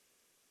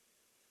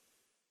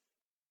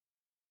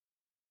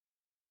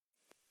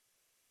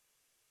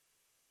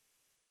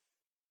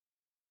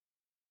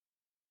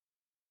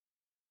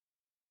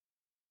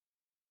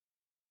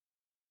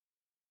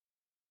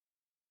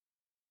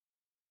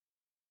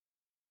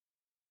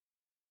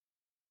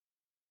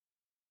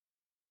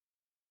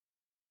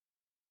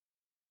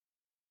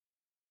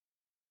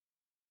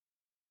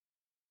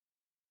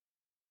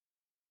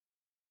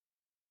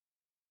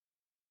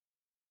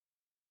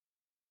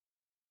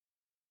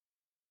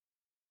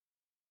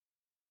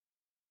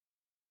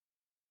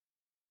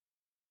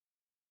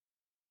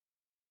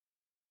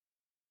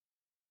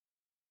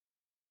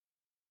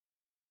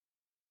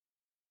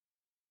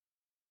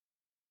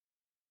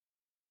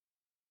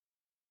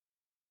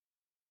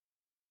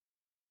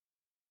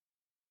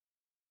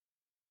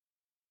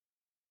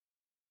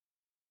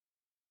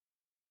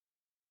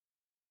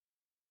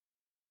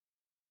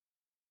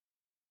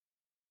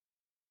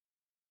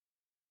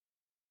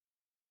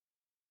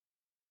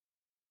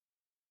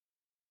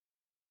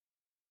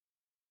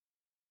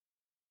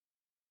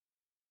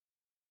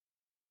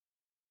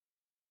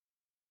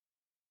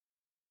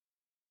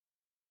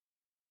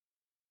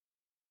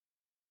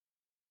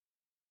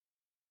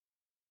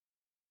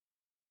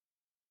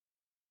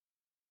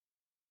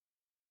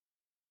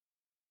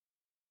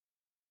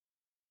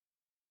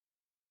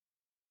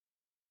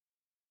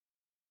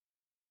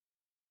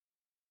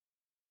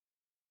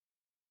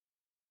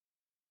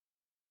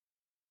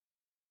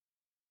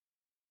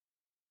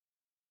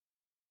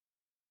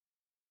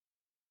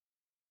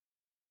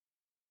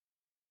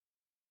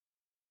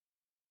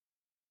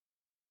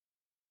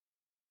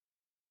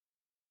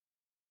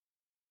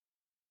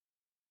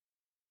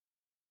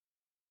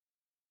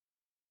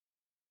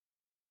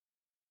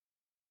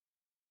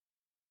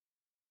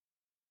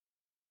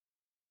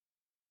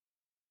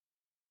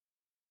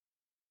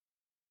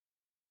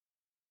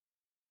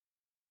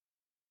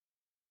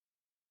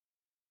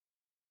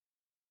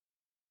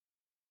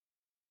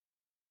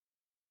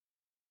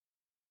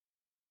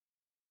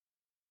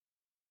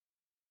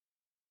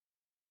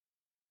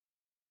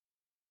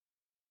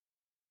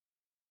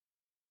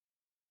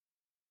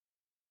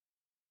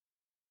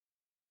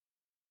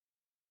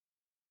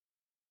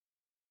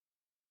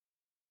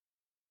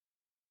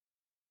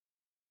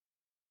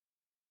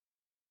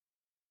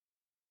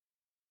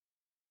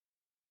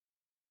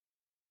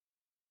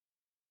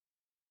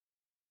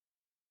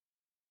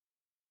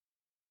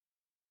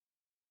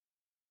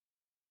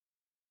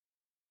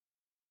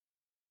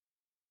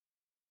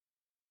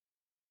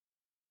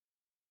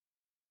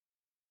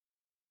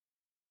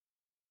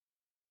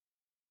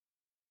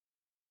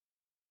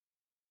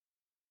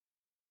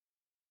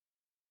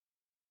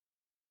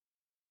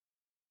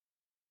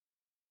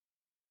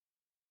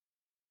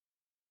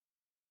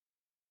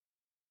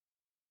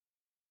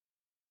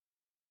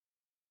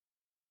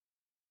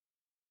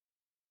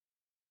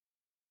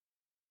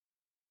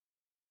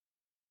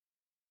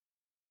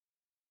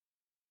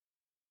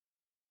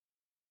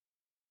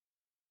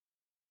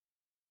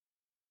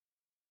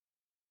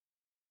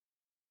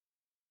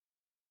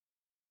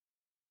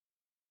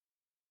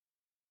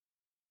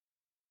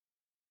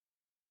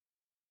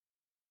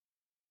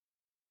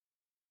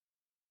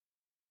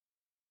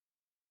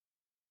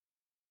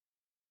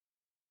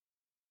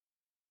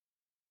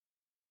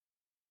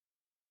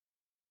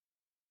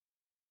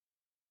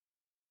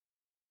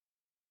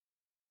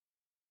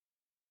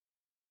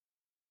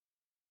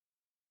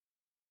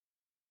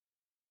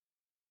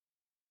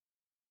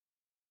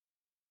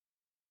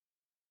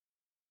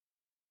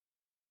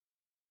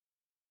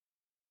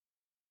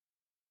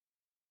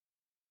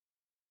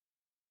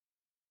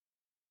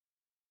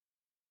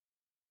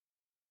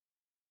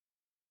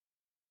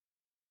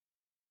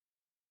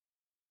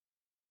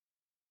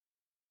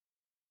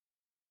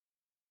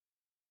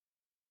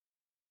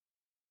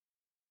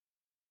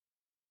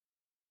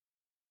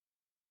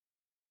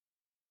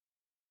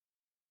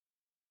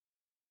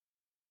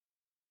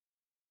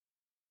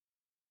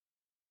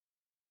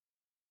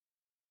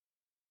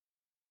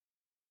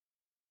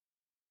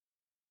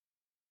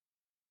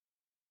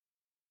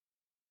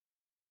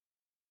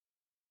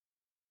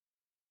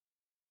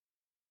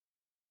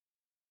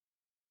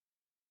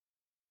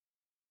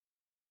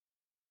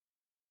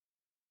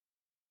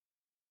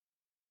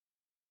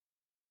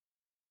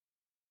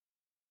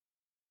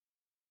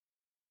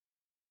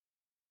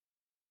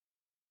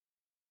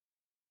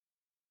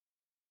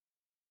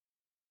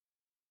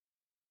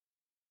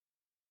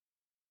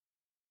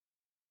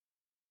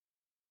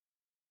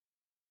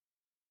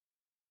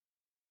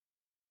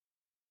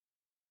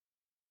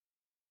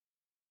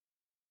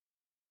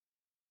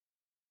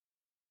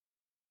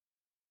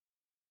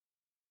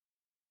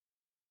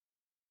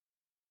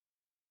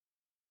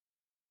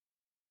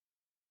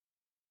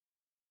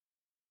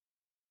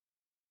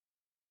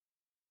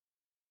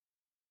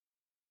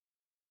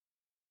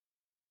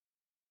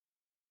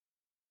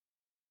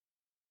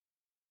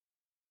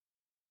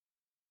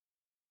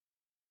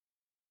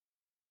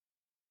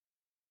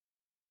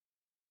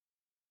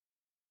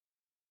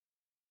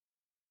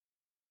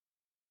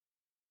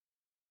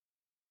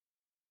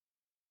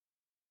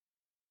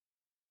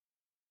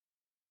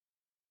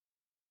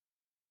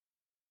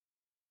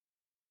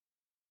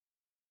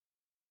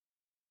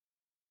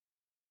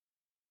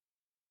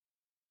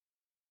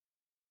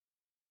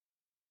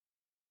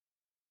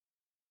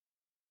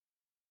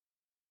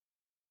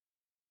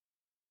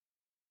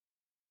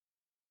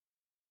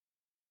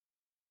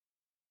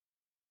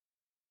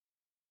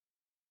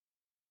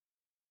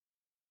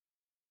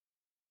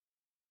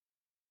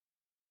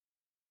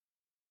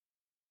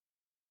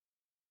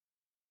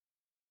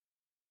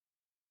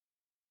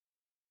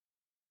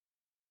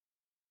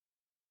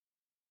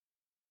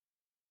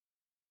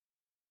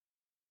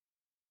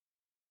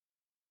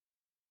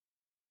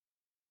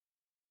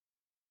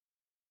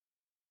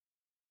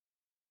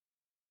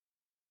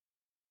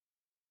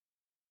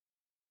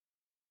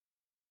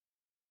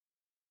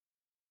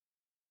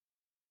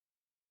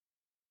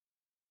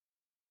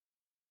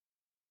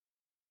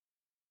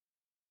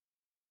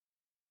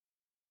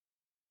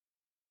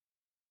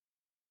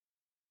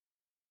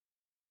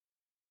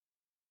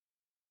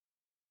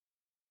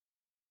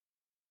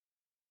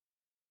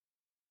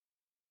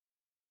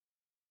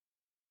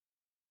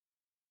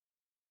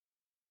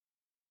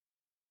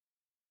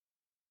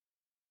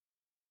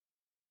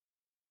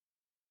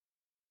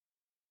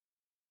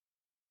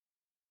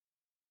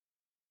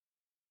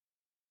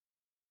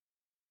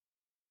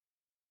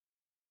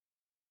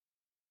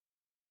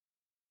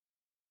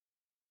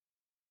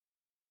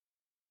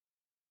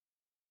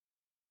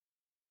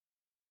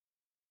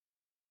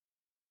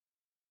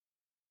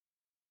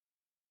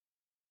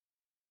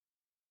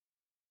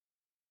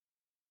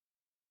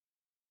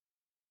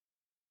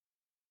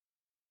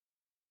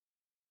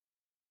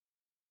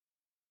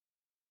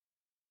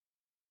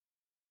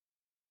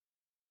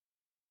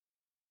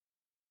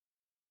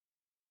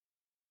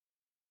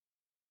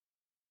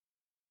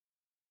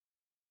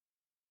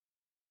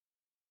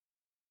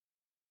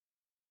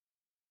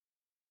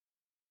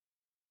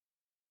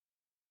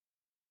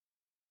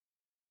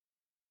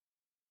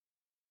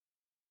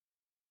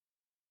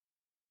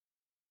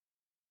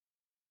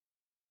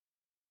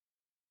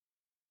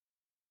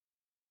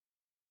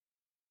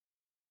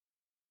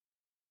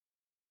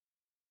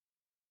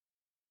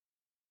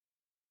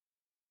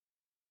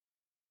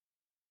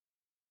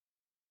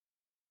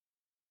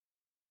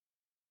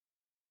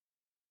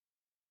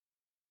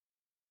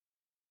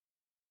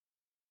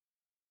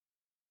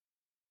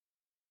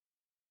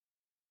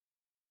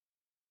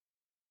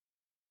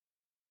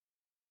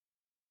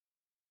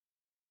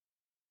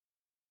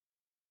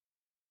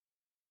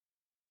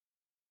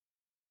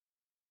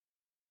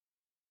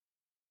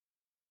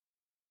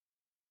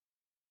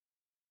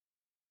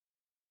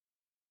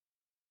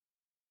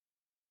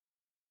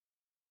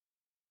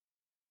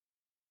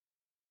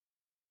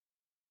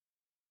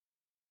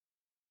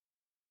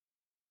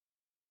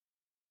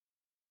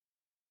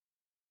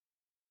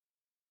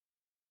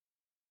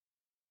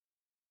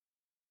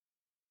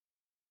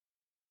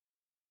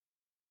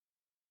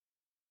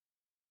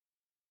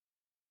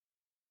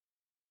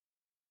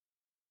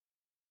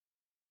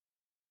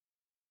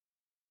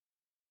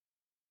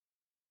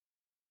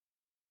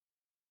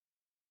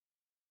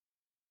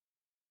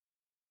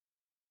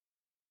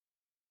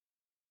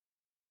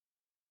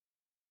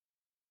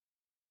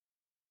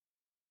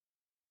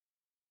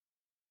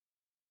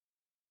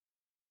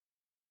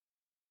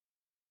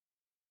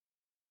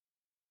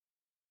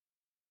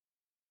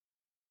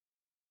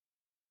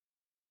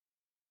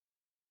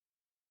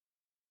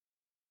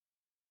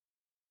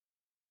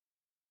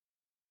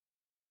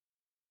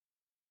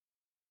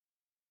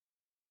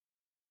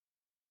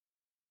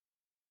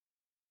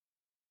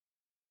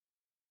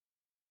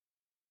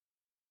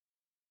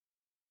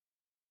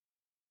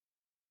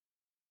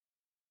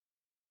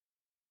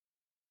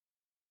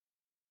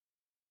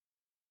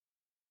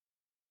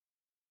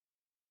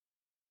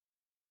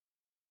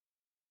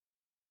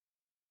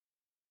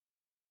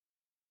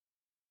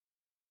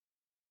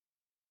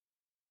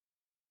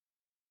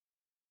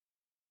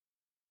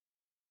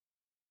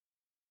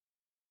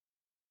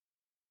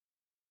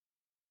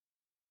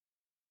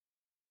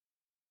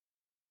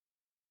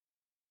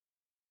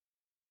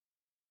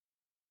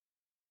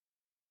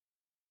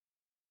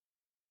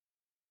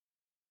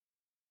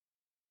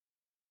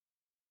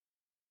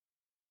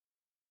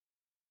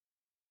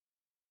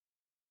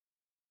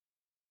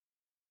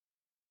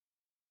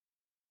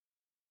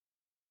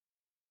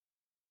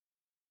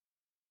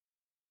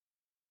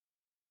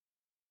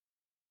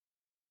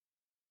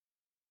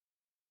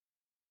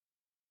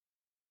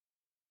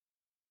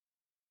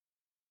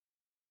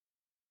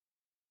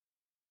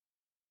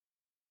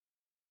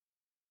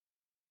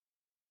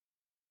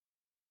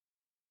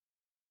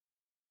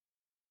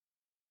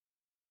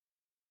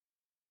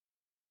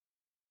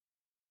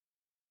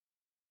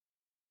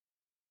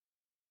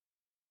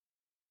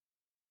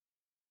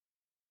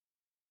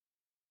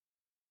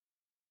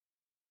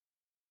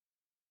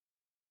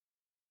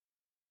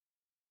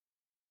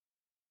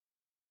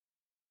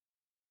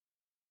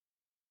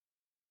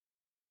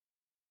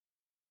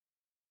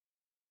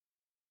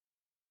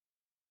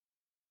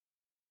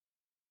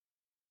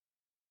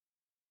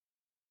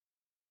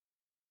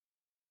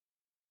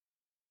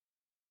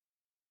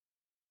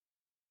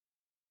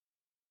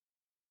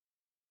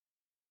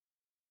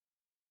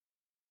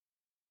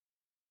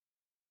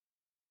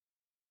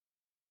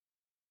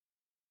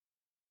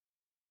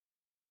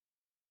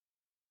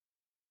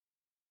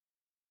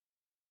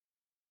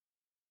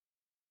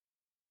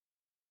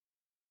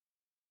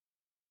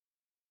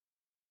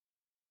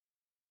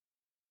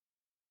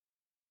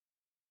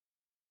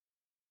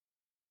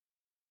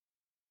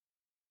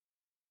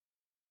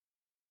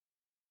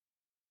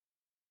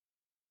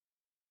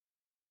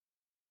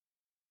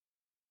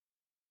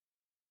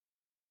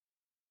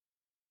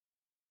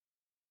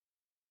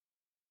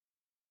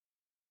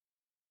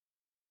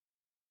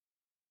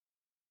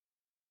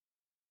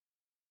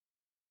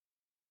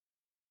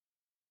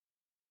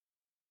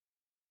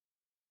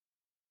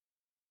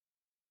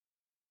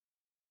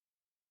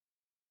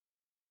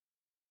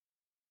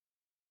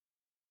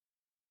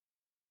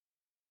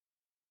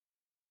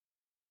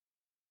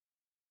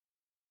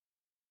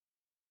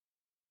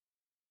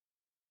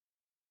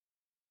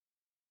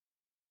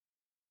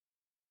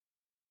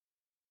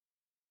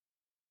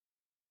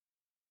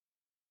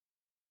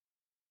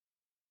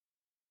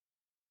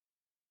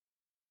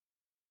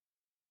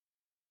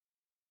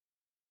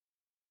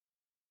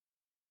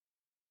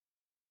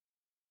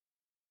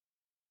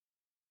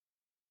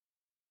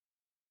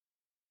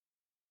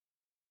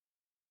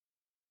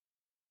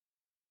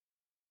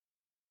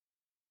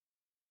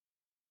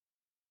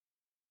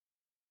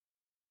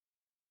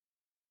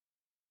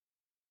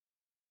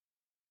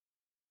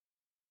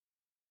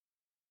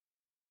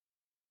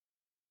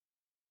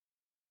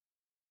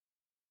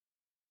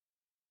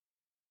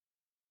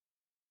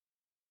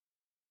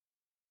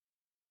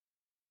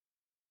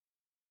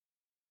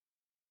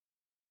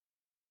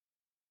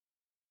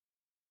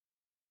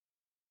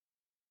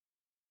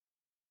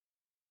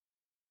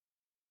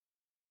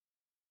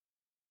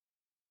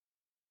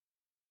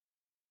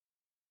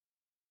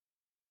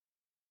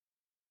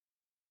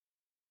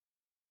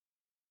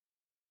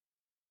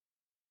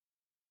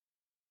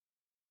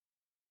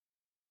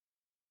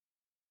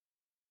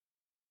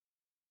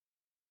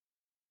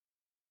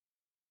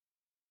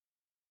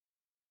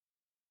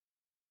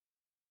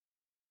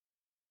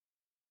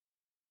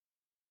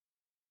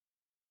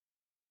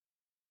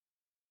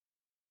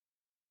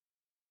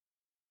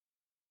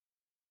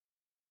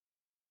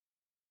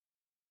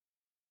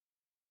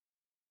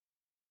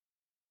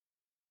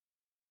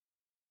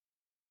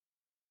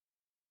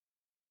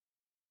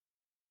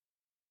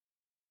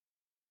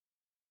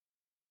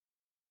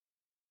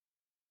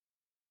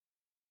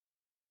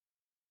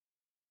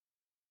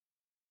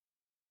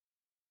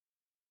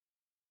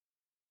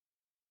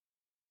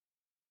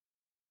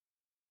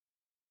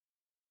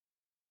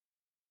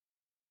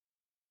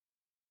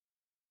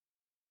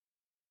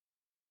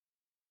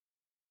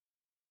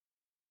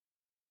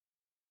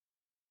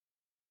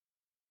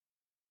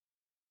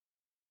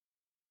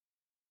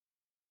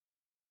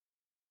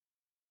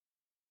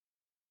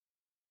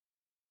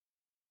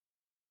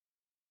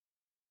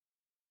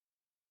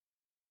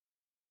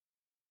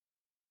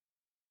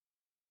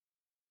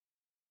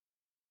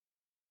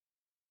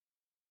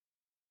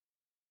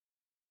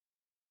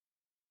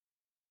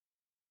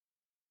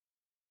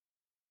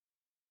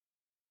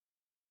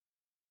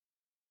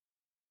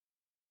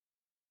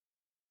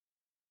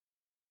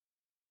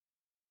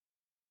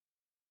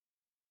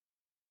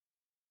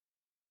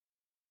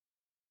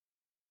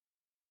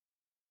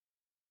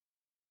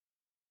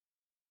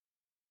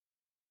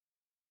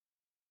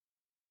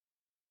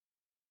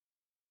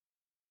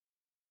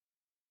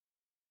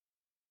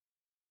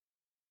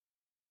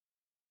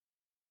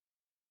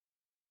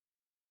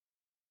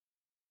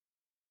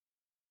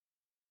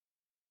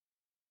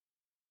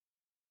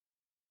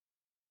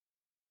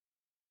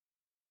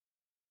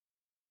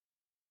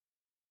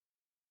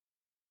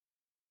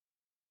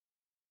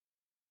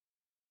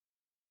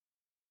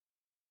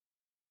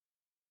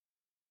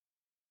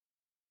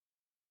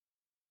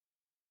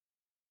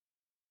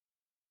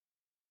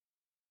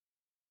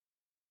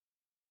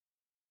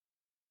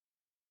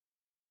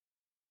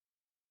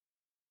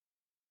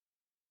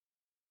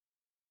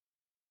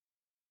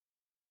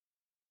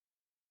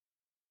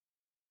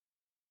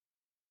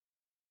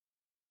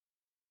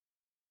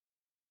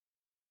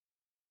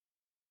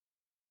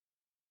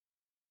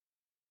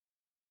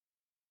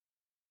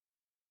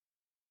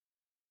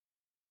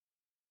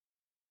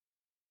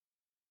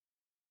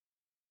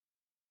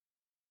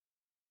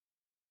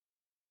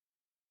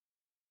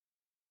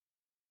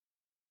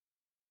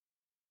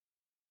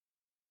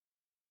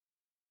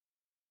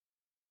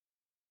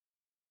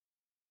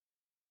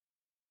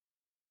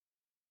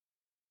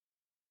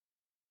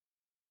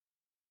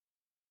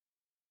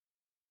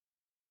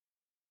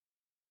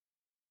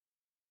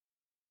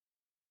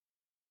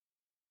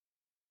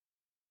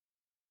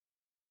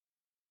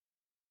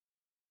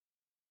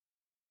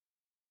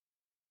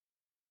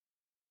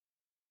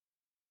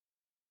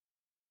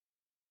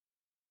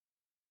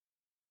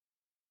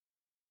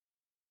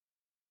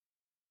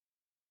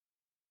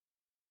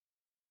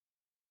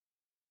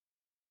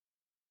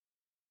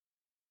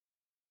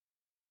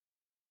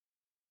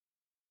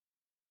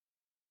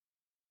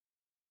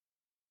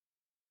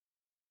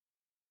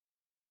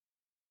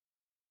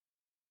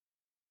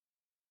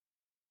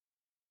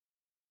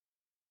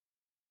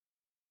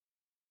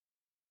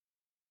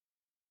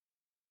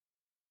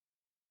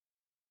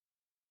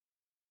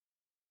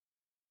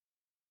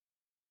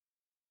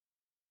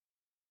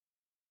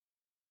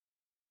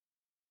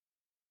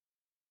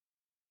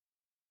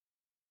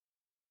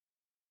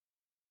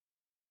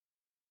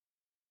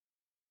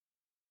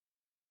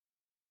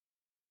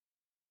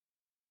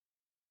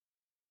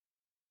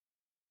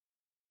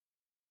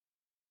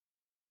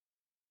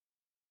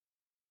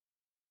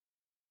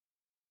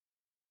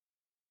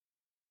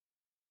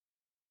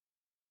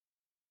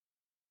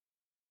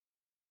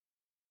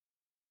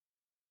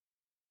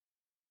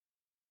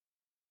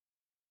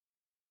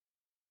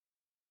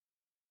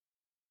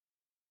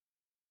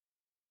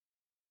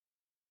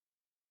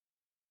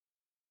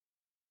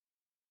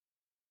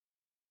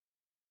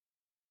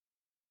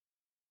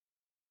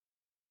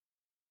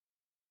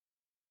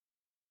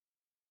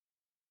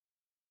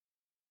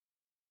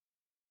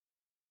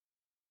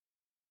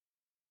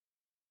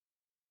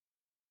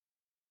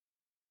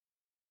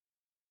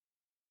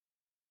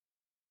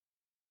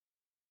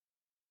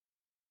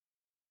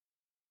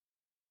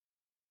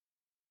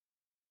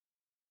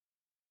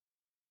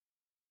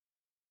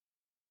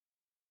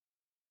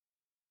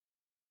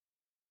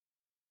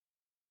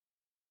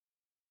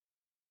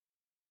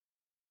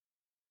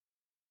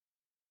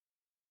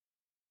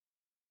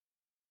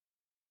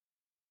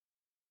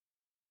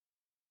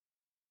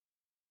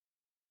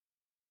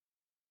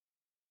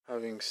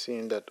 Having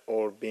seen that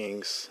all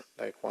beings,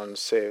 like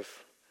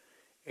oneself,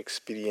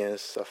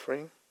 experience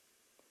suffering,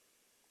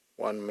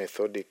 one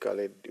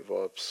methodically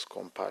develops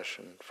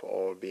compassion for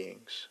all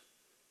beings.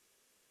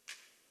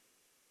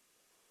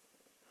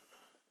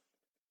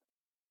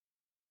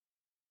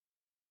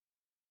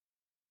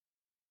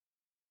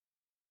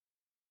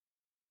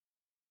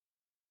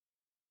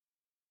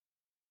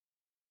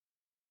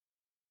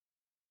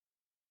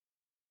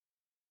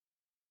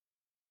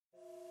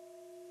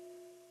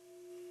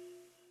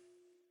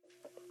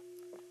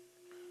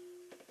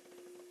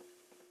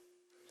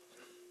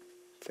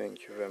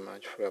 Thank you very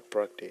much for your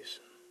practice.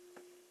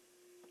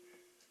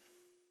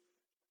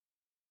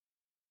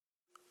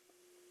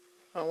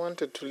 I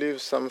wanted to leave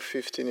some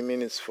 15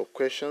 minutes for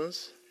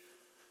questions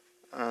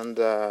and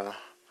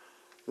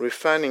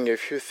refining a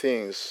few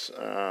things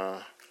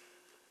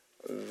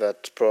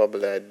that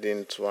probably I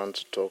didn't want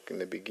to talk in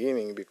the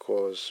beginning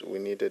because we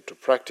needed to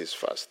practice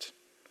first.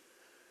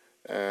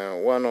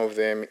 One of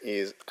them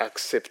is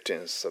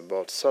acceptance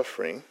about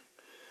suffering.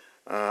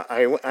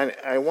 I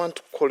want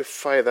to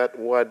qualify that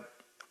word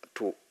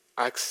to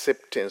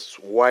acceptance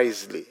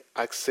wisely,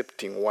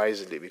 accepting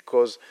wisely,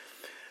 because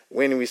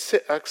when we say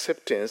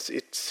acceptance,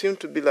 it seems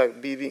to be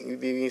like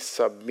being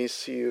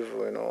submissive,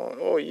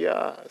 oh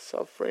yeah,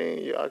 suffering,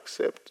 you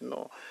accept.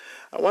 No.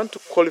 I want to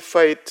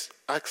qualify it,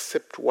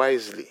 accept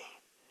wisely.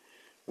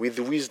 With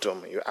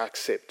wisdom, you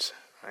accept,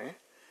 right?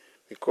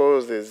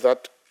 Because there's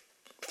that,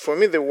 for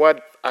me, the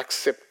word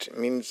accept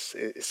means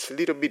it's a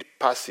little bit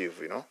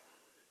passive,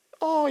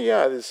 Oh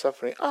yeah, there's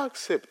suffering,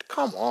 accept,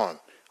 come on,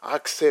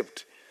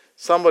 accept.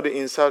 Somebody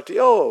insulted,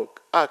 oh,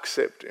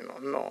 accept,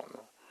 no.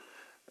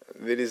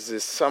 There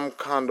is some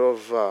kind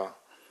of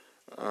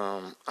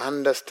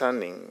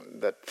understanding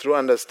that through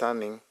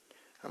understanding,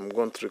 I'm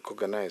going to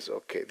recognize,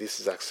 okay, this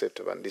is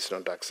acceptable and this is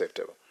not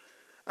acceptable.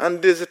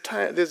 And there's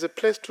a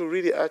place to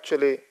really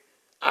actually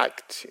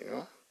act,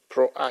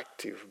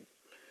 proactive.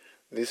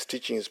 This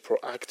teaching is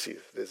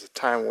proactive. There's a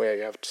time where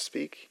you have to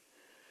speak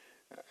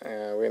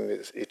when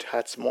it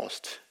hurts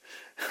most,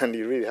 and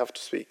you really have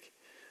to speak,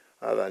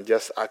 rather than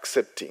just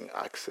accepting.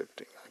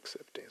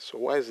 So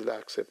wisely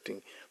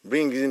accepting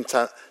brings in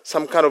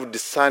some kind of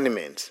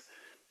discernment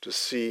to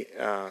see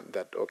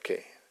that,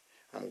 okay,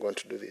 I'm going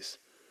to do this.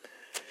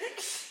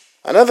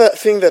 Another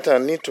thing that I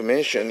need to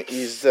mention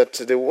is that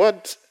the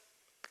word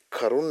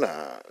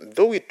karuna,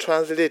 though we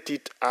translate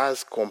it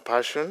as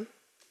compassion,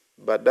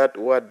 but that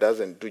word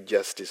doesn't do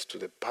justice to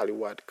the Pali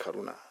word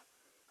karuna,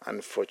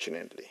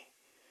 unfortunately.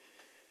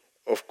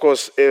 Of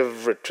course,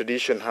 every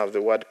tradition has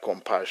the word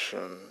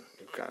compassion.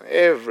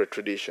 Every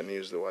tradition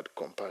uses the word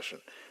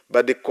compassion.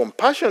 But the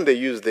compassion they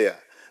use there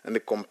and the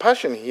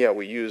compassion here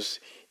we use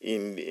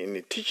in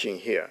the teaching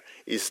here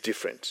is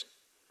different.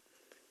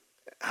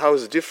 How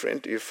is it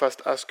different? You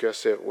first ask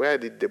yourself, where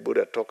did the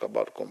Buddha talk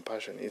about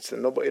compassion? It's the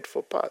Noble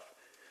Eightfold Path.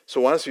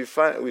 So once we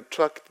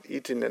track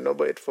it in the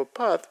Noble Eightfold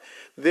Path,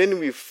 then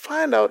we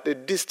find out the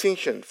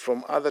distinction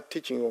from other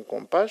teaching on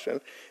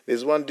compassion.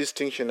 There's one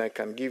distinction I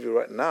can give you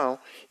right now,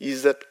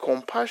 is that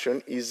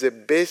compassion is a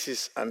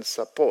basis and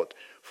support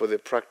for the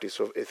practice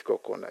of ethical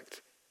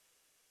conduct.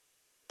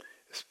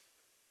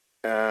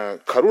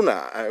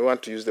 Karuna, I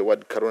want to use the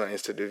word karuna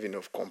instead even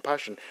of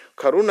compassion.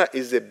 Karuna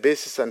is the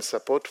basis and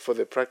support for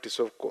the practice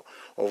of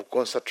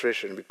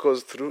concentration,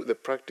 because through the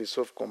practice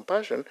of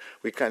compassion,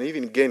 we can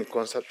even gain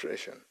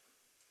concentration.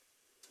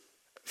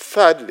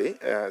 Thirdly,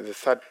 the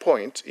third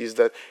point is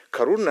that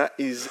karuna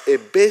is a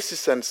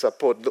basis and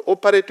support. The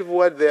operative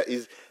word there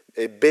is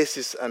a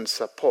basis and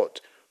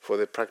support for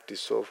the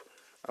practice of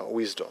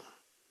wisdom.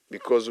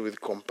 Because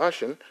with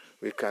compassion,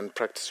 we can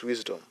practice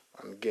wisdom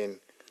and gain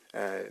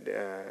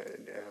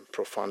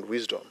profound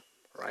wisdom,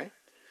 right?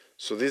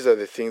 So these are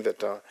the things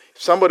that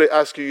if somebody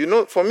asks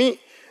you, for me,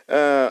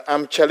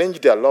 I'm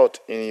challenged a lot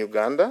in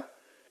Uganda.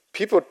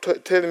 People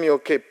tell me,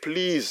 okay,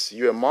 please,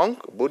 you're a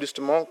monk,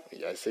 Buddhist monk?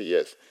 I say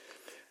yes.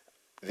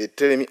 They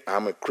tell me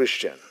I'm a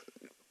Christian.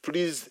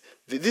 Please,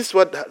 this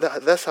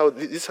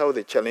is how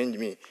they challenge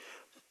me.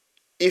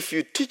 If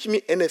you teach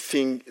me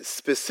anything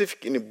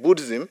specific in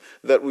Buddhism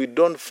that we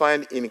don't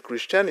find in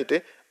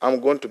Christianity, I'm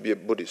going to be a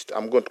Buddhist.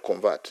 I'm going to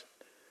convert.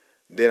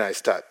 Then I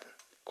start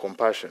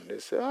compassion. They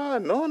say,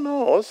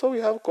 no, also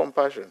we have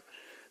compassion.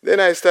 Then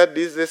I start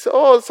this, they say,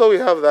 also we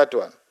have that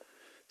one.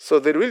 So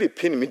they really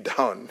pin me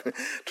down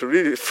to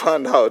really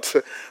find out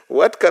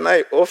what can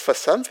I offer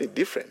something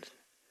different.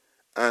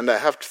 And I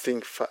have to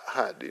think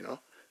hard,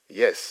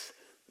 Yes,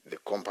 the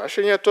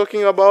compassion you're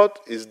talking about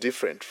is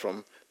different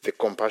from the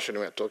compassion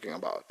we're talking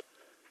about.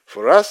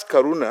 For us,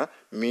 karuna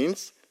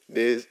means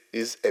there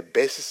is a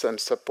basis and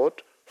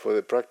support for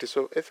the practice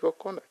of ethical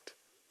conduct,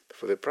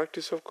 for the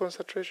practice of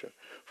concentration,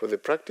 for the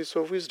practice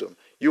of wisdom.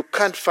 You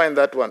can't find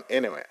that one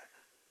anywhere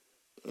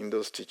in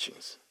those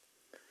teachings.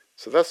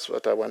 So that's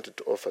what I wanted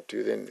to offer to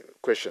you. Then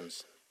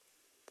questions,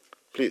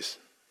 please.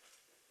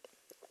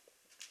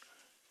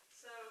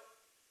 So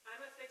I'm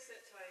a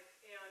fix-it type,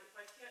 and if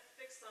I can't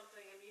fix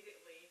something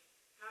immediately,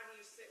 how do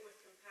you sit with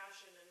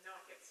compassion and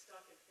not get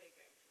stuck in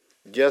thinking?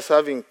 just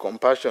having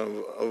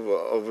compassion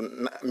of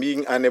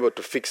being unable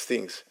to fix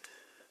things.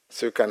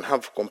 So you can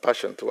have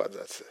compassion towards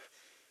yourself.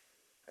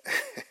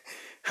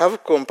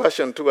 Have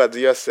compassion towards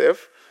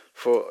yourself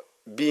for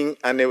being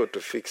unable to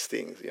fix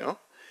things,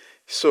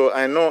 So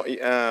I know,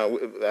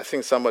 I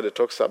think somebody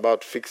talks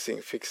about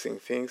fixing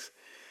things.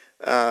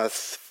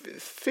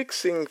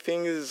 Fixing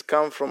things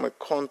come from a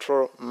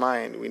control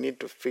mind. We need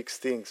to fix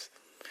things.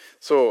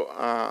 So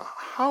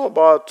how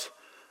about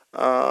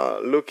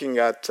looking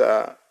at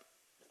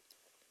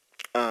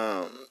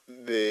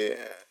the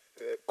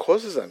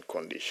causes and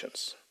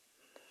conditions?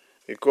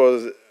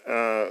 Because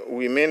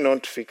we may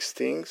not fix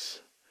things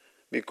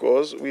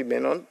because we may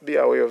not be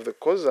aware of the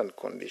causes and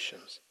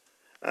conditions.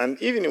 And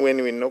even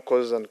when we know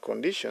causes and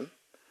condition,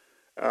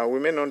 we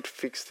may not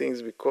fix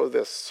things because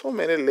there are so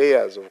many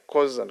layers of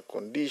causes and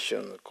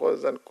condition.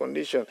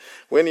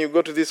 When you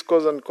go to this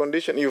cause and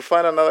condition, you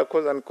find another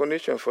cause and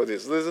condition for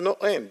this. There's no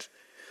end.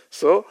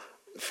 So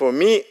for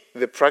me,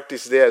 the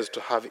practice there is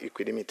to have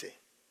equanimity.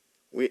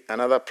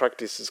 Another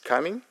practice is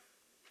coming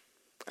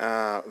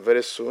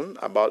very soon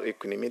about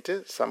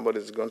equanimity. Somebody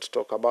is going to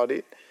talk about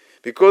it.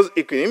 Because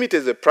equanimity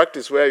is a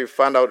practice where you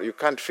find out you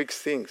can't fix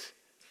things.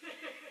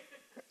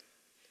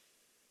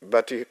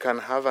 But you can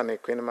have an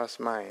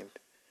equanimous mind.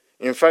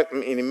 In fact,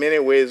 in many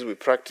ways, we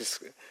practice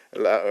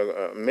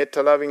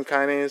metta loving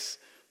kindness.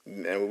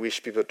 And we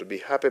wish people to be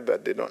happy,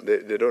 but they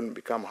don't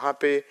become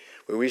happy.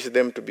 We wish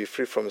them to be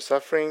free from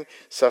suffering.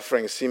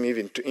 Suffering seems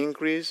even to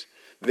increase.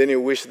 Then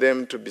you wish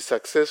them to be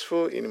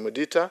successful in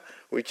mudita,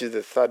 which is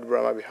the third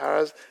Brahma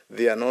Viharas.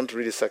 They are not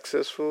really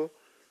successful.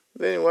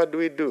 Then what do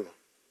we do?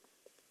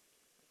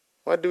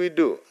 What do we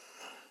do?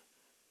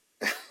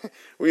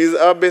 With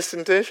our best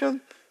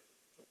intention,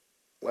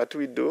 what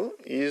we do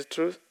is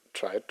to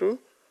try to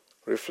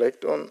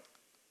reflect on,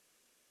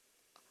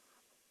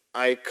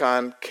 I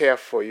can care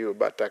for you,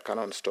 but I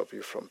cannot stop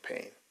you from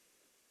pain.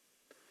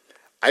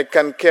 I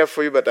can care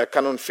for you, but I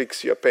cannot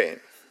fix your pain.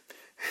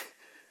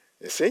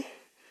 You see?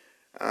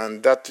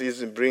 And that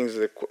brings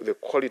the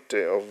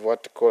quality of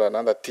what we call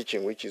another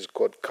teaching, which is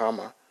called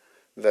karma,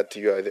 that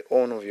you are the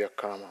owner of your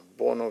karma,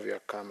 born of your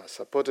karma,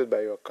 supported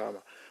by your karma.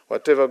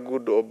 Whatever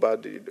good or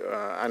bad,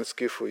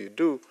 unskillful you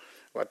do,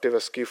 whatever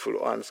skillful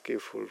or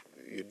unskillful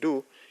you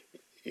do,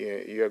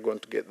 you are going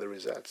to get the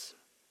results.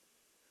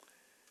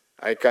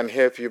 I can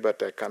help you,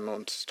 but I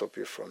cannot stop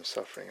you from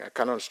suffering. I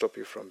cannot stop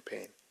you from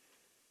pain.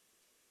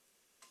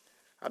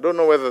 I don't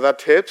know whether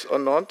that helps or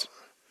not.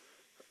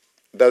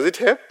 Does it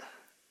help?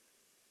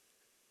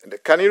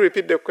 Can you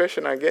repeat the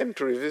question again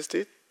to revisit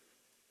it?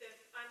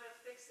 If I'm a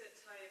fix-it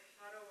type,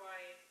 how do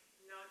I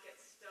not get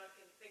stuck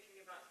in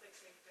thinking about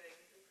fixing things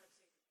and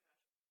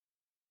practicing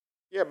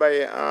compassion? Yeah,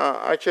 by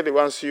actually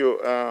once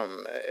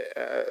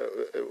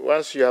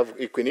you have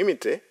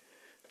equanimity,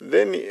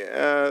 then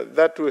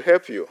that will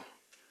help you.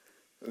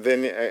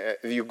 Then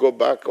you go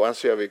back,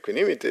 once you have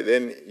equanimity,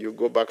 then you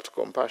go back to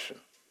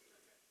compassion.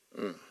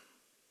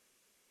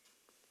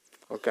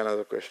 Okay,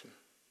 another question.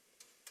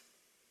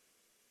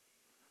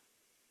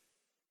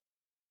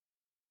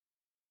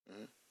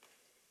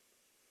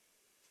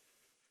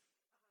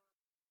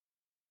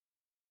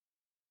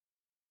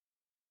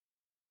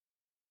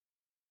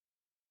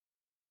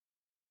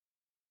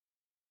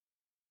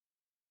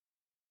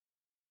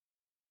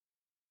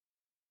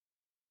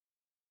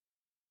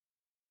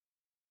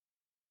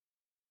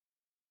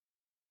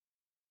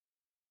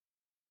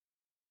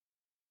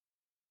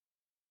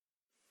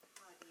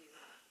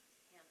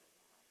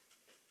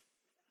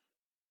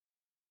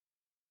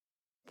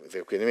 With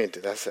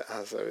equanimity, that's the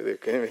answer, with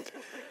equanimity.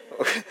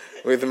 Okay.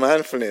 With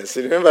mindfulness.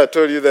 Remember I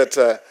told you that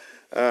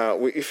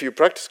if you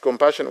practice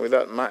compassion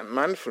without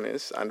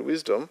mindfulness and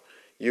wisdom,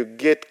 you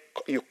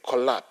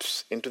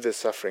collapse into the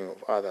suffering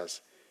of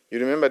others. You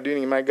remember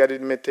during my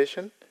guided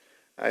meditation,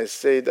 I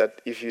say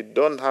that if you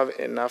don't have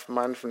enough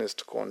mindfulness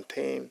to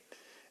contain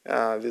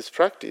this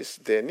practice,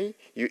 then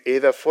you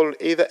either fall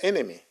either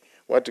enemy,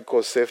 what you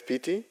call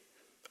self-pity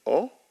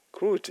or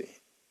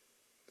cruelty.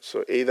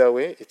 So either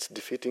way, it's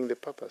defeating the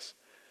purpose.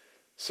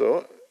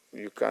 So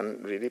you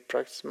can really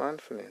practice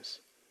mindfulness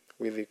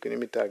with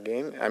equanimity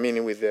again. I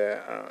mean, with the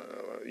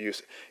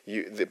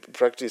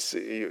practice,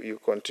 you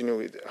continue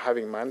with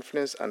having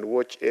mindfulness and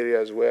watch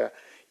areas where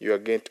you are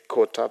getting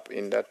caught up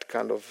in that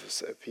kind of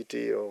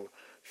pity or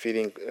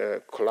feeling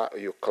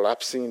you're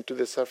collapsing into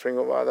the suffering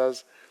of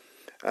others.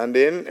 And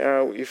then,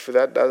 if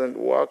that doesn't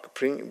work,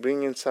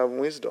 bring in some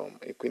wisdom,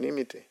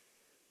 equanimity.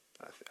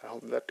 I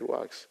hope that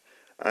works.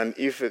 And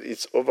if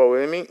it's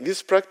overwhelming,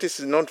 this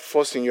practice is not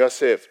forcing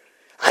yourself.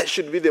 I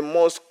should be the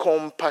most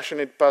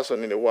compassionate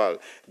person in the world,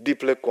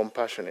 deeply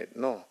compassionate.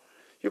 No.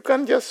 You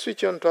can just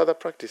switch on to other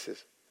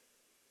practices.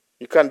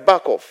 You can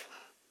back off.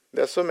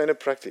 There are so many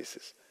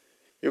practices.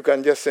 You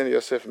can just send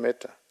yourself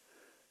metta.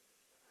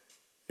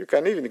 You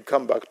can even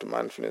come back to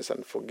mindfulness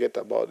and forget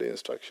about the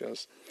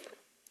instructions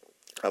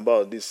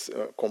about these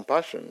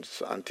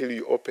compassions until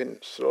you open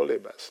slowly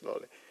by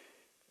slowly.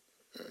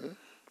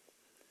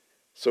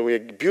 So we're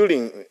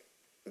building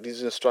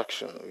this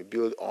instruction, we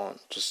build on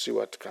to see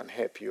what can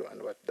help you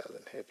and what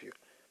doesn't help you.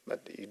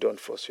 but you don't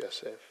force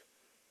yourself.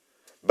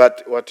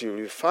 But what you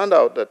will find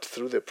out that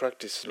through the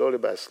practice, slowly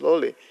by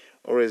slowly,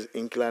 always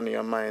incline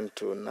your mind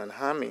to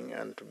non-harming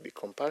and to be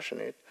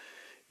compassionate,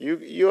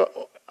 your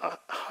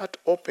heart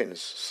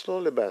opens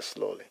slowly by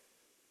slowly.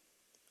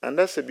 And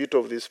that's the beauty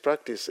of this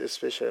practice,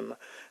 especially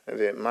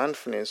the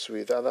mindfulness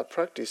with other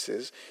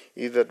practices,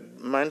 is that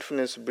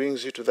mindfulness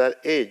brings you to that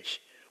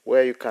edge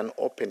where you can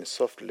open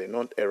softly,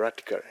 not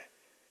erratic,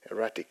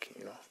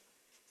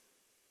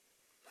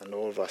 And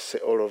all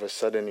of a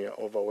sudden you're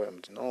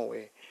overwhelmed. No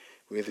way.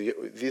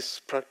 This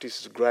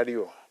practice is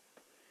gradual.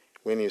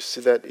 When you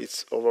see that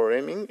it's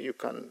overwhelming, you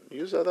can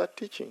use other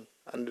teaching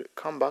and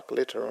come back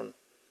later on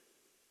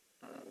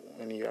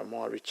when you are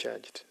more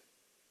recharged.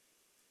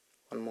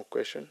 One more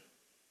question?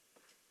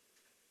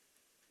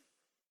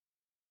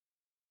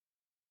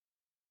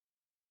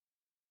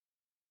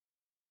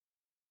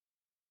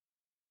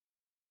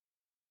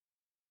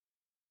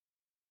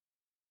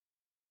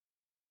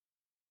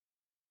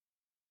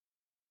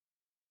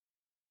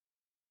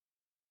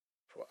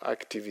 For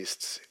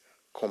activists,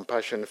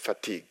 compassion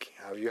fatigue.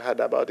 Have you heard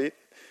about it?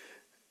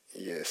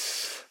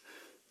 Yes.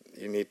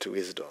 You need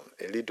wisdom,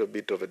 a little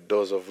bit of a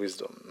dose of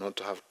wisdom, not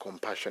to have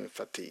compassion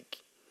fatigue.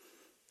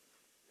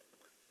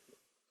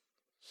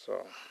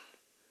 So,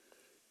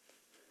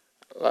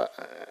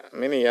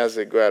 many years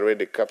ago I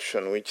read a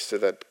caption which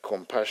said that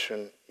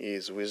compassion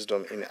is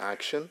wisdom in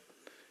action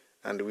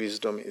and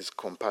wisdom is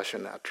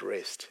compassion at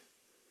rest.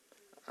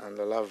 And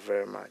I love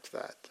very much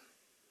that.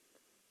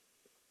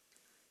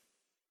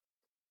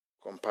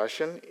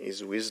 Compassion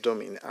is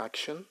wisdom in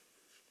action,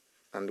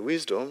 and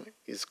wisdom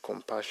is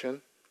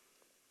compassion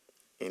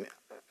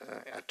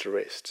at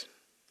rest.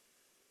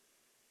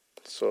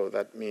 So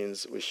that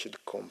means we should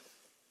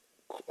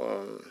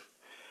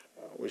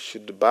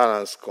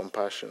balance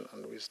compassion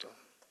and wisdom.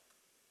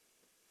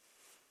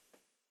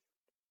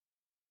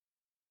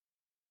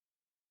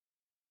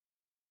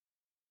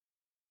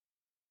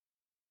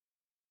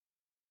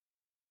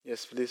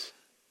 Yes, please.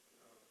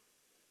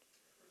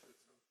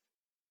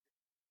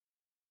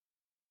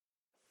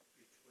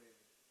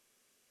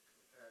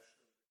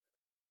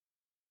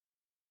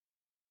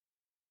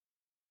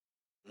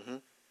 Mm-hmm.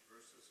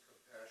 Versus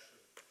compassion,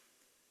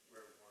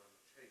 where one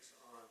takes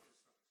on to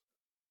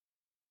something.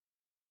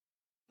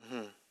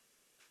 Mm-hmm.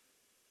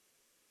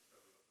 So my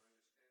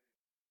understanding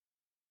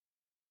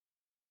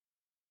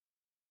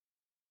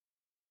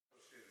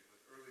associated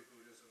with early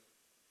Buddhism.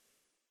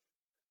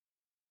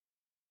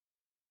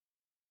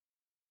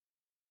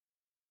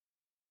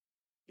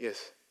 Yes.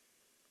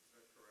 Is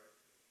that correct?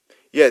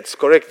 Yeah, it's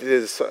correct. There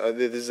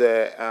is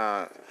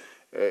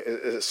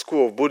a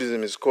school of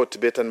Buddhism is called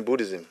Tibetan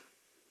Buddhism,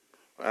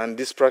 and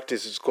this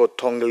practice is called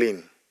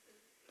Tonglen,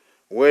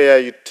 where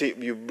you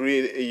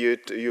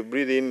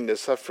breathe in the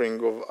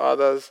suffering of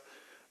others,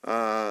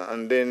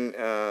 and then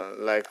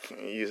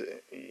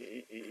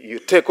you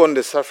take on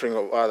the suffering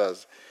of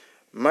others.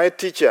 My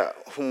teacher,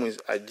 whom is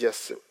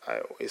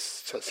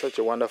such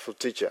a wonderful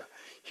teacher,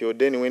 he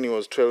ordained when he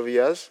was 12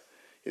 years.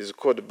 He's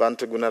called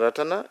Bhante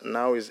Gunaratana.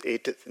 Now he's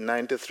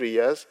 93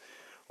 years.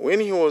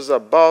 When he was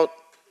about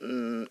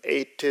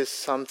 80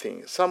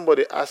 something,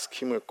 somebody asked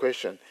him a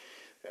question.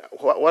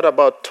 What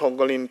about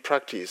Tonglen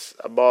practice,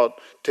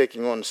 about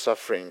taking on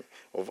suffering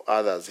of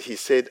others? He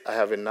said, I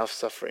have enough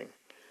suffering.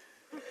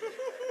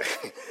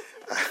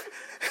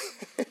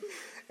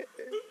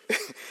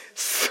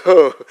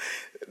 So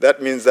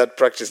that means that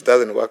practice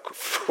doesn't work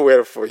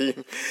well for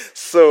him.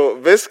 So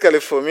basically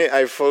for me,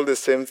 I follow the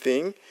same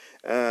thing.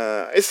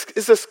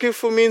 It's a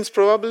skillful means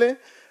probably,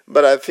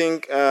 but I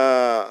think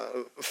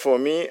for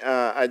me,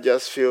 I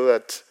just feel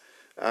that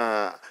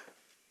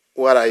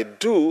what I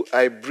do,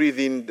 I breathe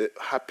in the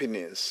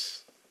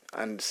happiness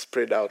and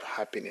spread out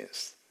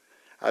happiness.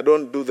 I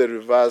don't do the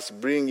reverse,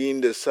 bring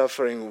in the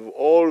suffering of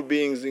all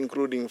beings,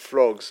 including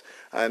frogs,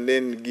 and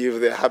then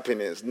give the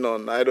happiness. No,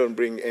 I don't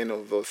bring any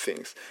of those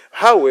things.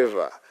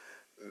 However,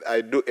 I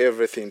do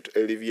everything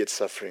to alleviate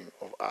suffering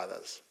of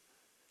others.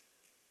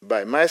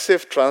 By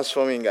myself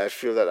transforming, I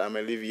feel that I'm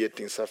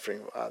alleviating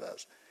suffering of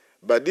others.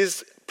 But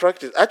this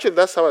practice, actually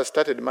that's how I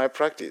started my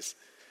practice.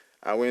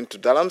 I went to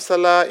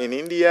Dharamsala in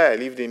India. I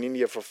lived in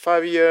India for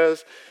 5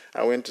 years.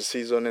 I went to see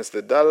His Holiness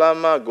the Dalai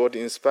Lama, got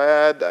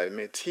inspired. I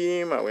met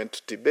him. I went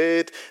to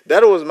Tibet.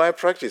 That was my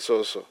practice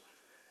also,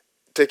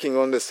 taking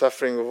on the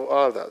suffering of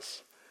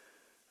others.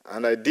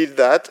 And I did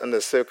that, and I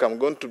said, okay, I'm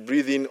going to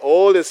breathe in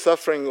all the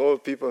suffering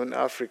of people in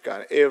Africa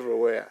and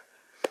everywhere.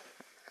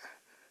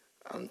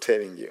 I'm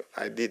telling you,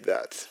 I did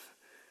that.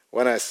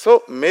 When I saw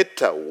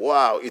metta,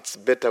 wow, it's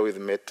better with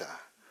metta.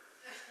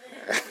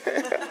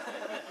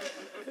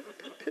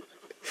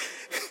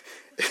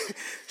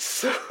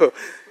 So,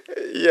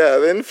 yeah,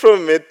 then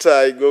from metta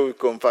I go with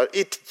compassion.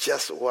 It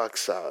just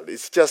works out.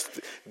 It's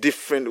just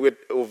different way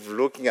of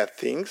looking at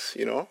things,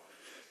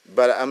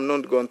 But I'm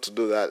not going to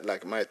do that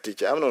like my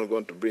teacher. I'm not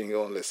going to bring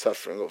on the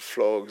suffering of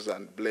frogs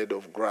and blade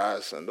of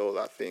grass and all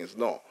that things.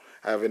 No,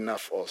 I have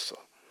enough also.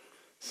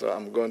 So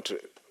I'm going to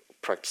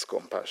practice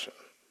compassion.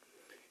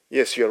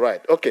 Yes, you're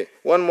right. Okay,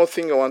 one more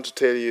thing I want to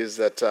tell you is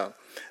that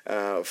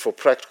for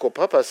practical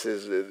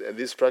purposes,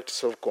 this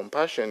practice of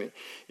compassion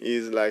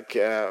is like,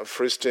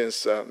 for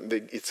instance,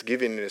 it's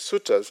given in the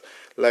sutras,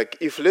 like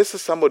if let's say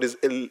somebody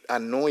is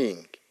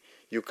annoying,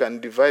 you can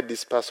divide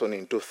this person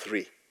into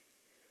three: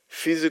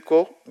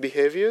 physical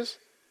behaviors,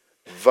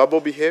 verbal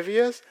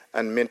behaviors,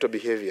 and mental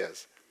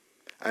behaviors.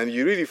 And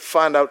you really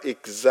find out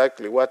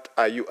exactly what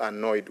are you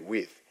annoyed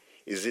with.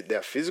 Is it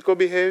their physical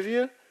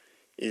behavior?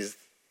 Is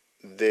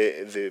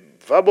the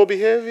verbal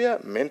behavior,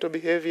 mental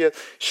behavior?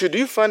 Should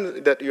you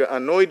find that you're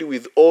annoyed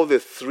with all the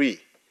three,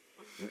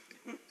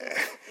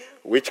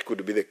 which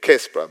could be the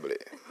case probably.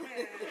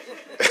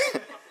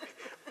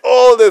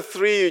 All the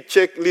three you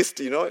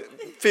checklist,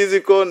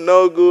 physical,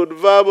 no good;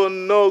 verbal,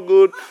 no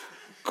good;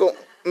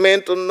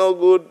 mental, no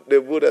good.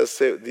 The Buddha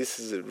said, this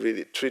is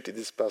really treating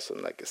this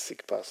person like a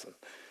sick person.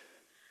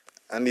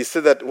 And he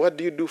said that, what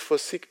do you do for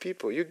sick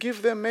people? You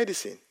give them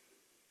medicine.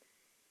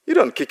 You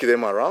don't kick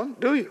them around,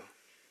 do you?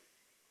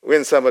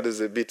 When somebody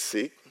is a bit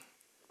sick,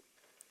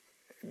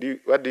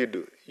 what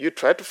do? You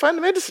try to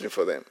find medicine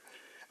for them.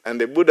 And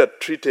the Buddha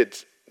treated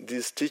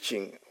this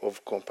teaching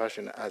of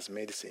compassion as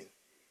medicine.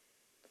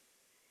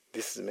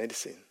 This is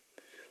medicine.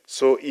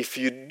 So if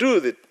you do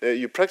that,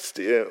 you practice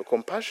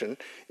compassion,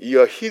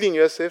 you are healing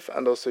yourself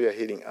and also you are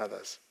healing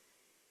others.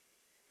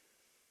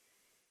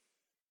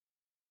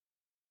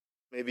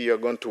 Maybe you're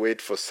going to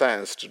wait for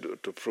science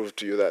to prove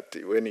to you that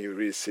when you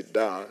really sit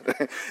down.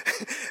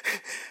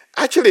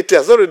 Actually, it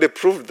has already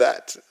proved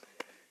that.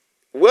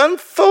 One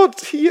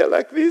thought here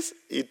like this,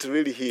 it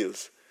really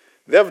heals.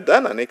 They have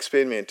done an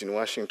experiment in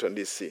Washington,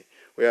 D.C.,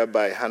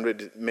 whereby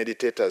 100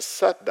 meditators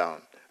sat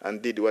down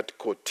and did what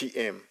called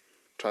TM,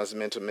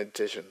 transcendental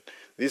meditation.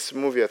 This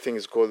movie, I think,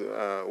 is called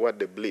What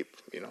the Bleep,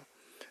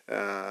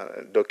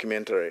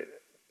 documentary.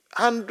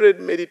 100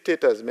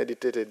 meditators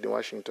meditated in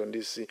Washington,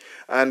 D.C.,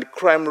 and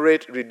crime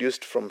rate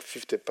reduced from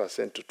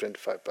 50% to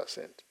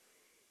 25%.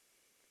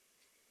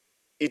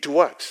 It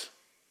works.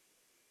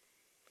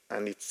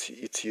 And it's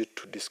you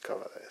to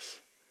discover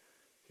this.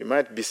 You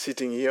might be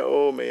sitting here,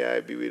 oh, may I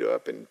be with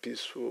happy and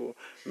peaceful,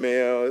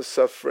 may I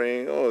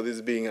suffering, oh,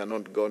 these beings are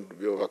not going to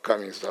be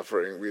overcoming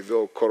suffering with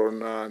all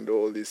corona and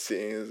all these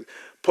things,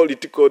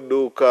 political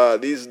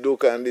dukkha, this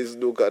dukkha and this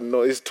dukkha.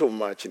 No, it's too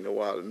much in the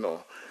world,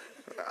 no.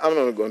 I'm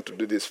not going to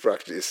do this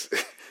practice.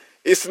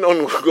 It's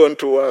not going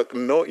to work.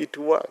 No, it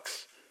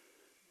works.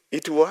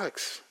 It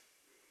works.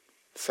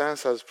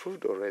 Science has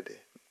proved already.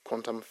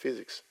 Quantum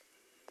physics.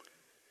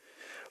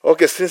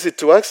 Okay, since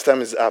it works,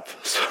 time is up.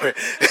 Sorry.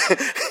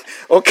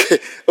 Okay.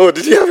 Oh,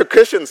 did you have a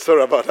question?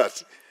 Sorry about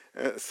that.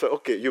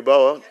 Okay, you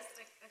bow out. Just a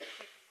quick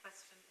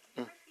question.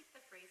 Can you repeat the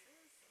phrases?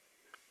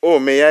 Oh,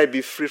 may I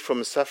be free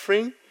from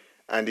suffering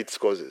and its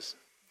causes.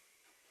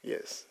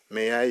 Yes.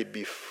 May I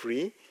be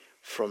free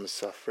from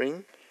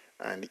suffering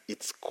and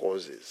its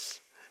causes.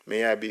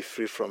 May I be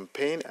free from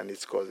pain and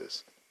its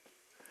causes.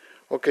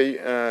 Okay,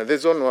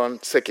 there's only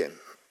 1 second.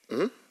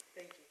 Mm-hmm.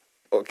 Thank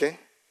you. Okay.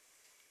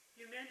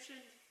 You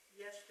mentioned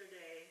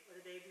yesterday or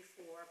the day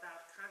before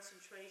about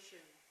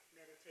concentration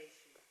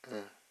meditation.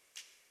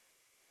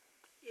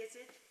 Is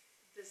it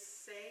the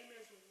same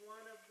as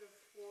one of the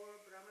 4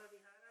 Brahma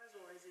Viharas,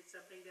 or is it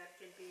something that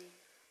can be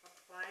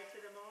applied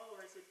to them all,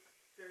 or is it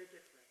very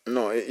different?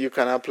 No, you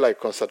can apply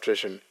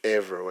concentration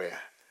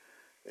everywhere.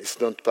 It's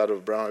not part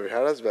of Brahma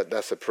Viharas, but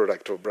that's a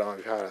product of Brahma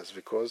Viharas,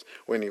 because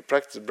when you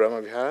practice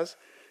Brahma Viharas,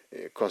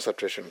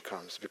 concentration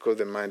comes, because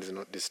the mind is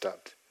not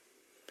disturbed.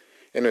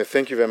 Anyway,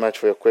 thank you very much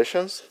for your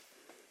questions.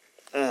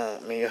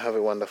 May you have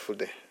a wonderful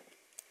day.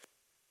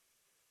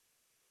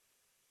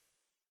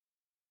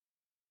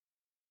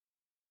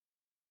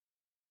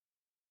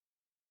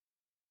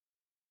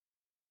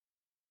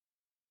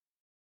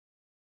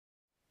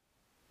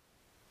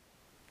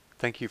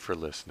 Thank you for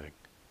listening.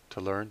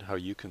 To learn how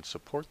you can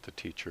support the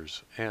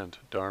teachers and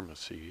Dharma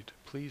Seed,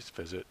 please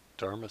visit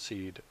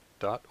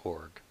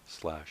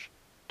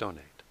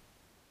dharmaseed.org/donate.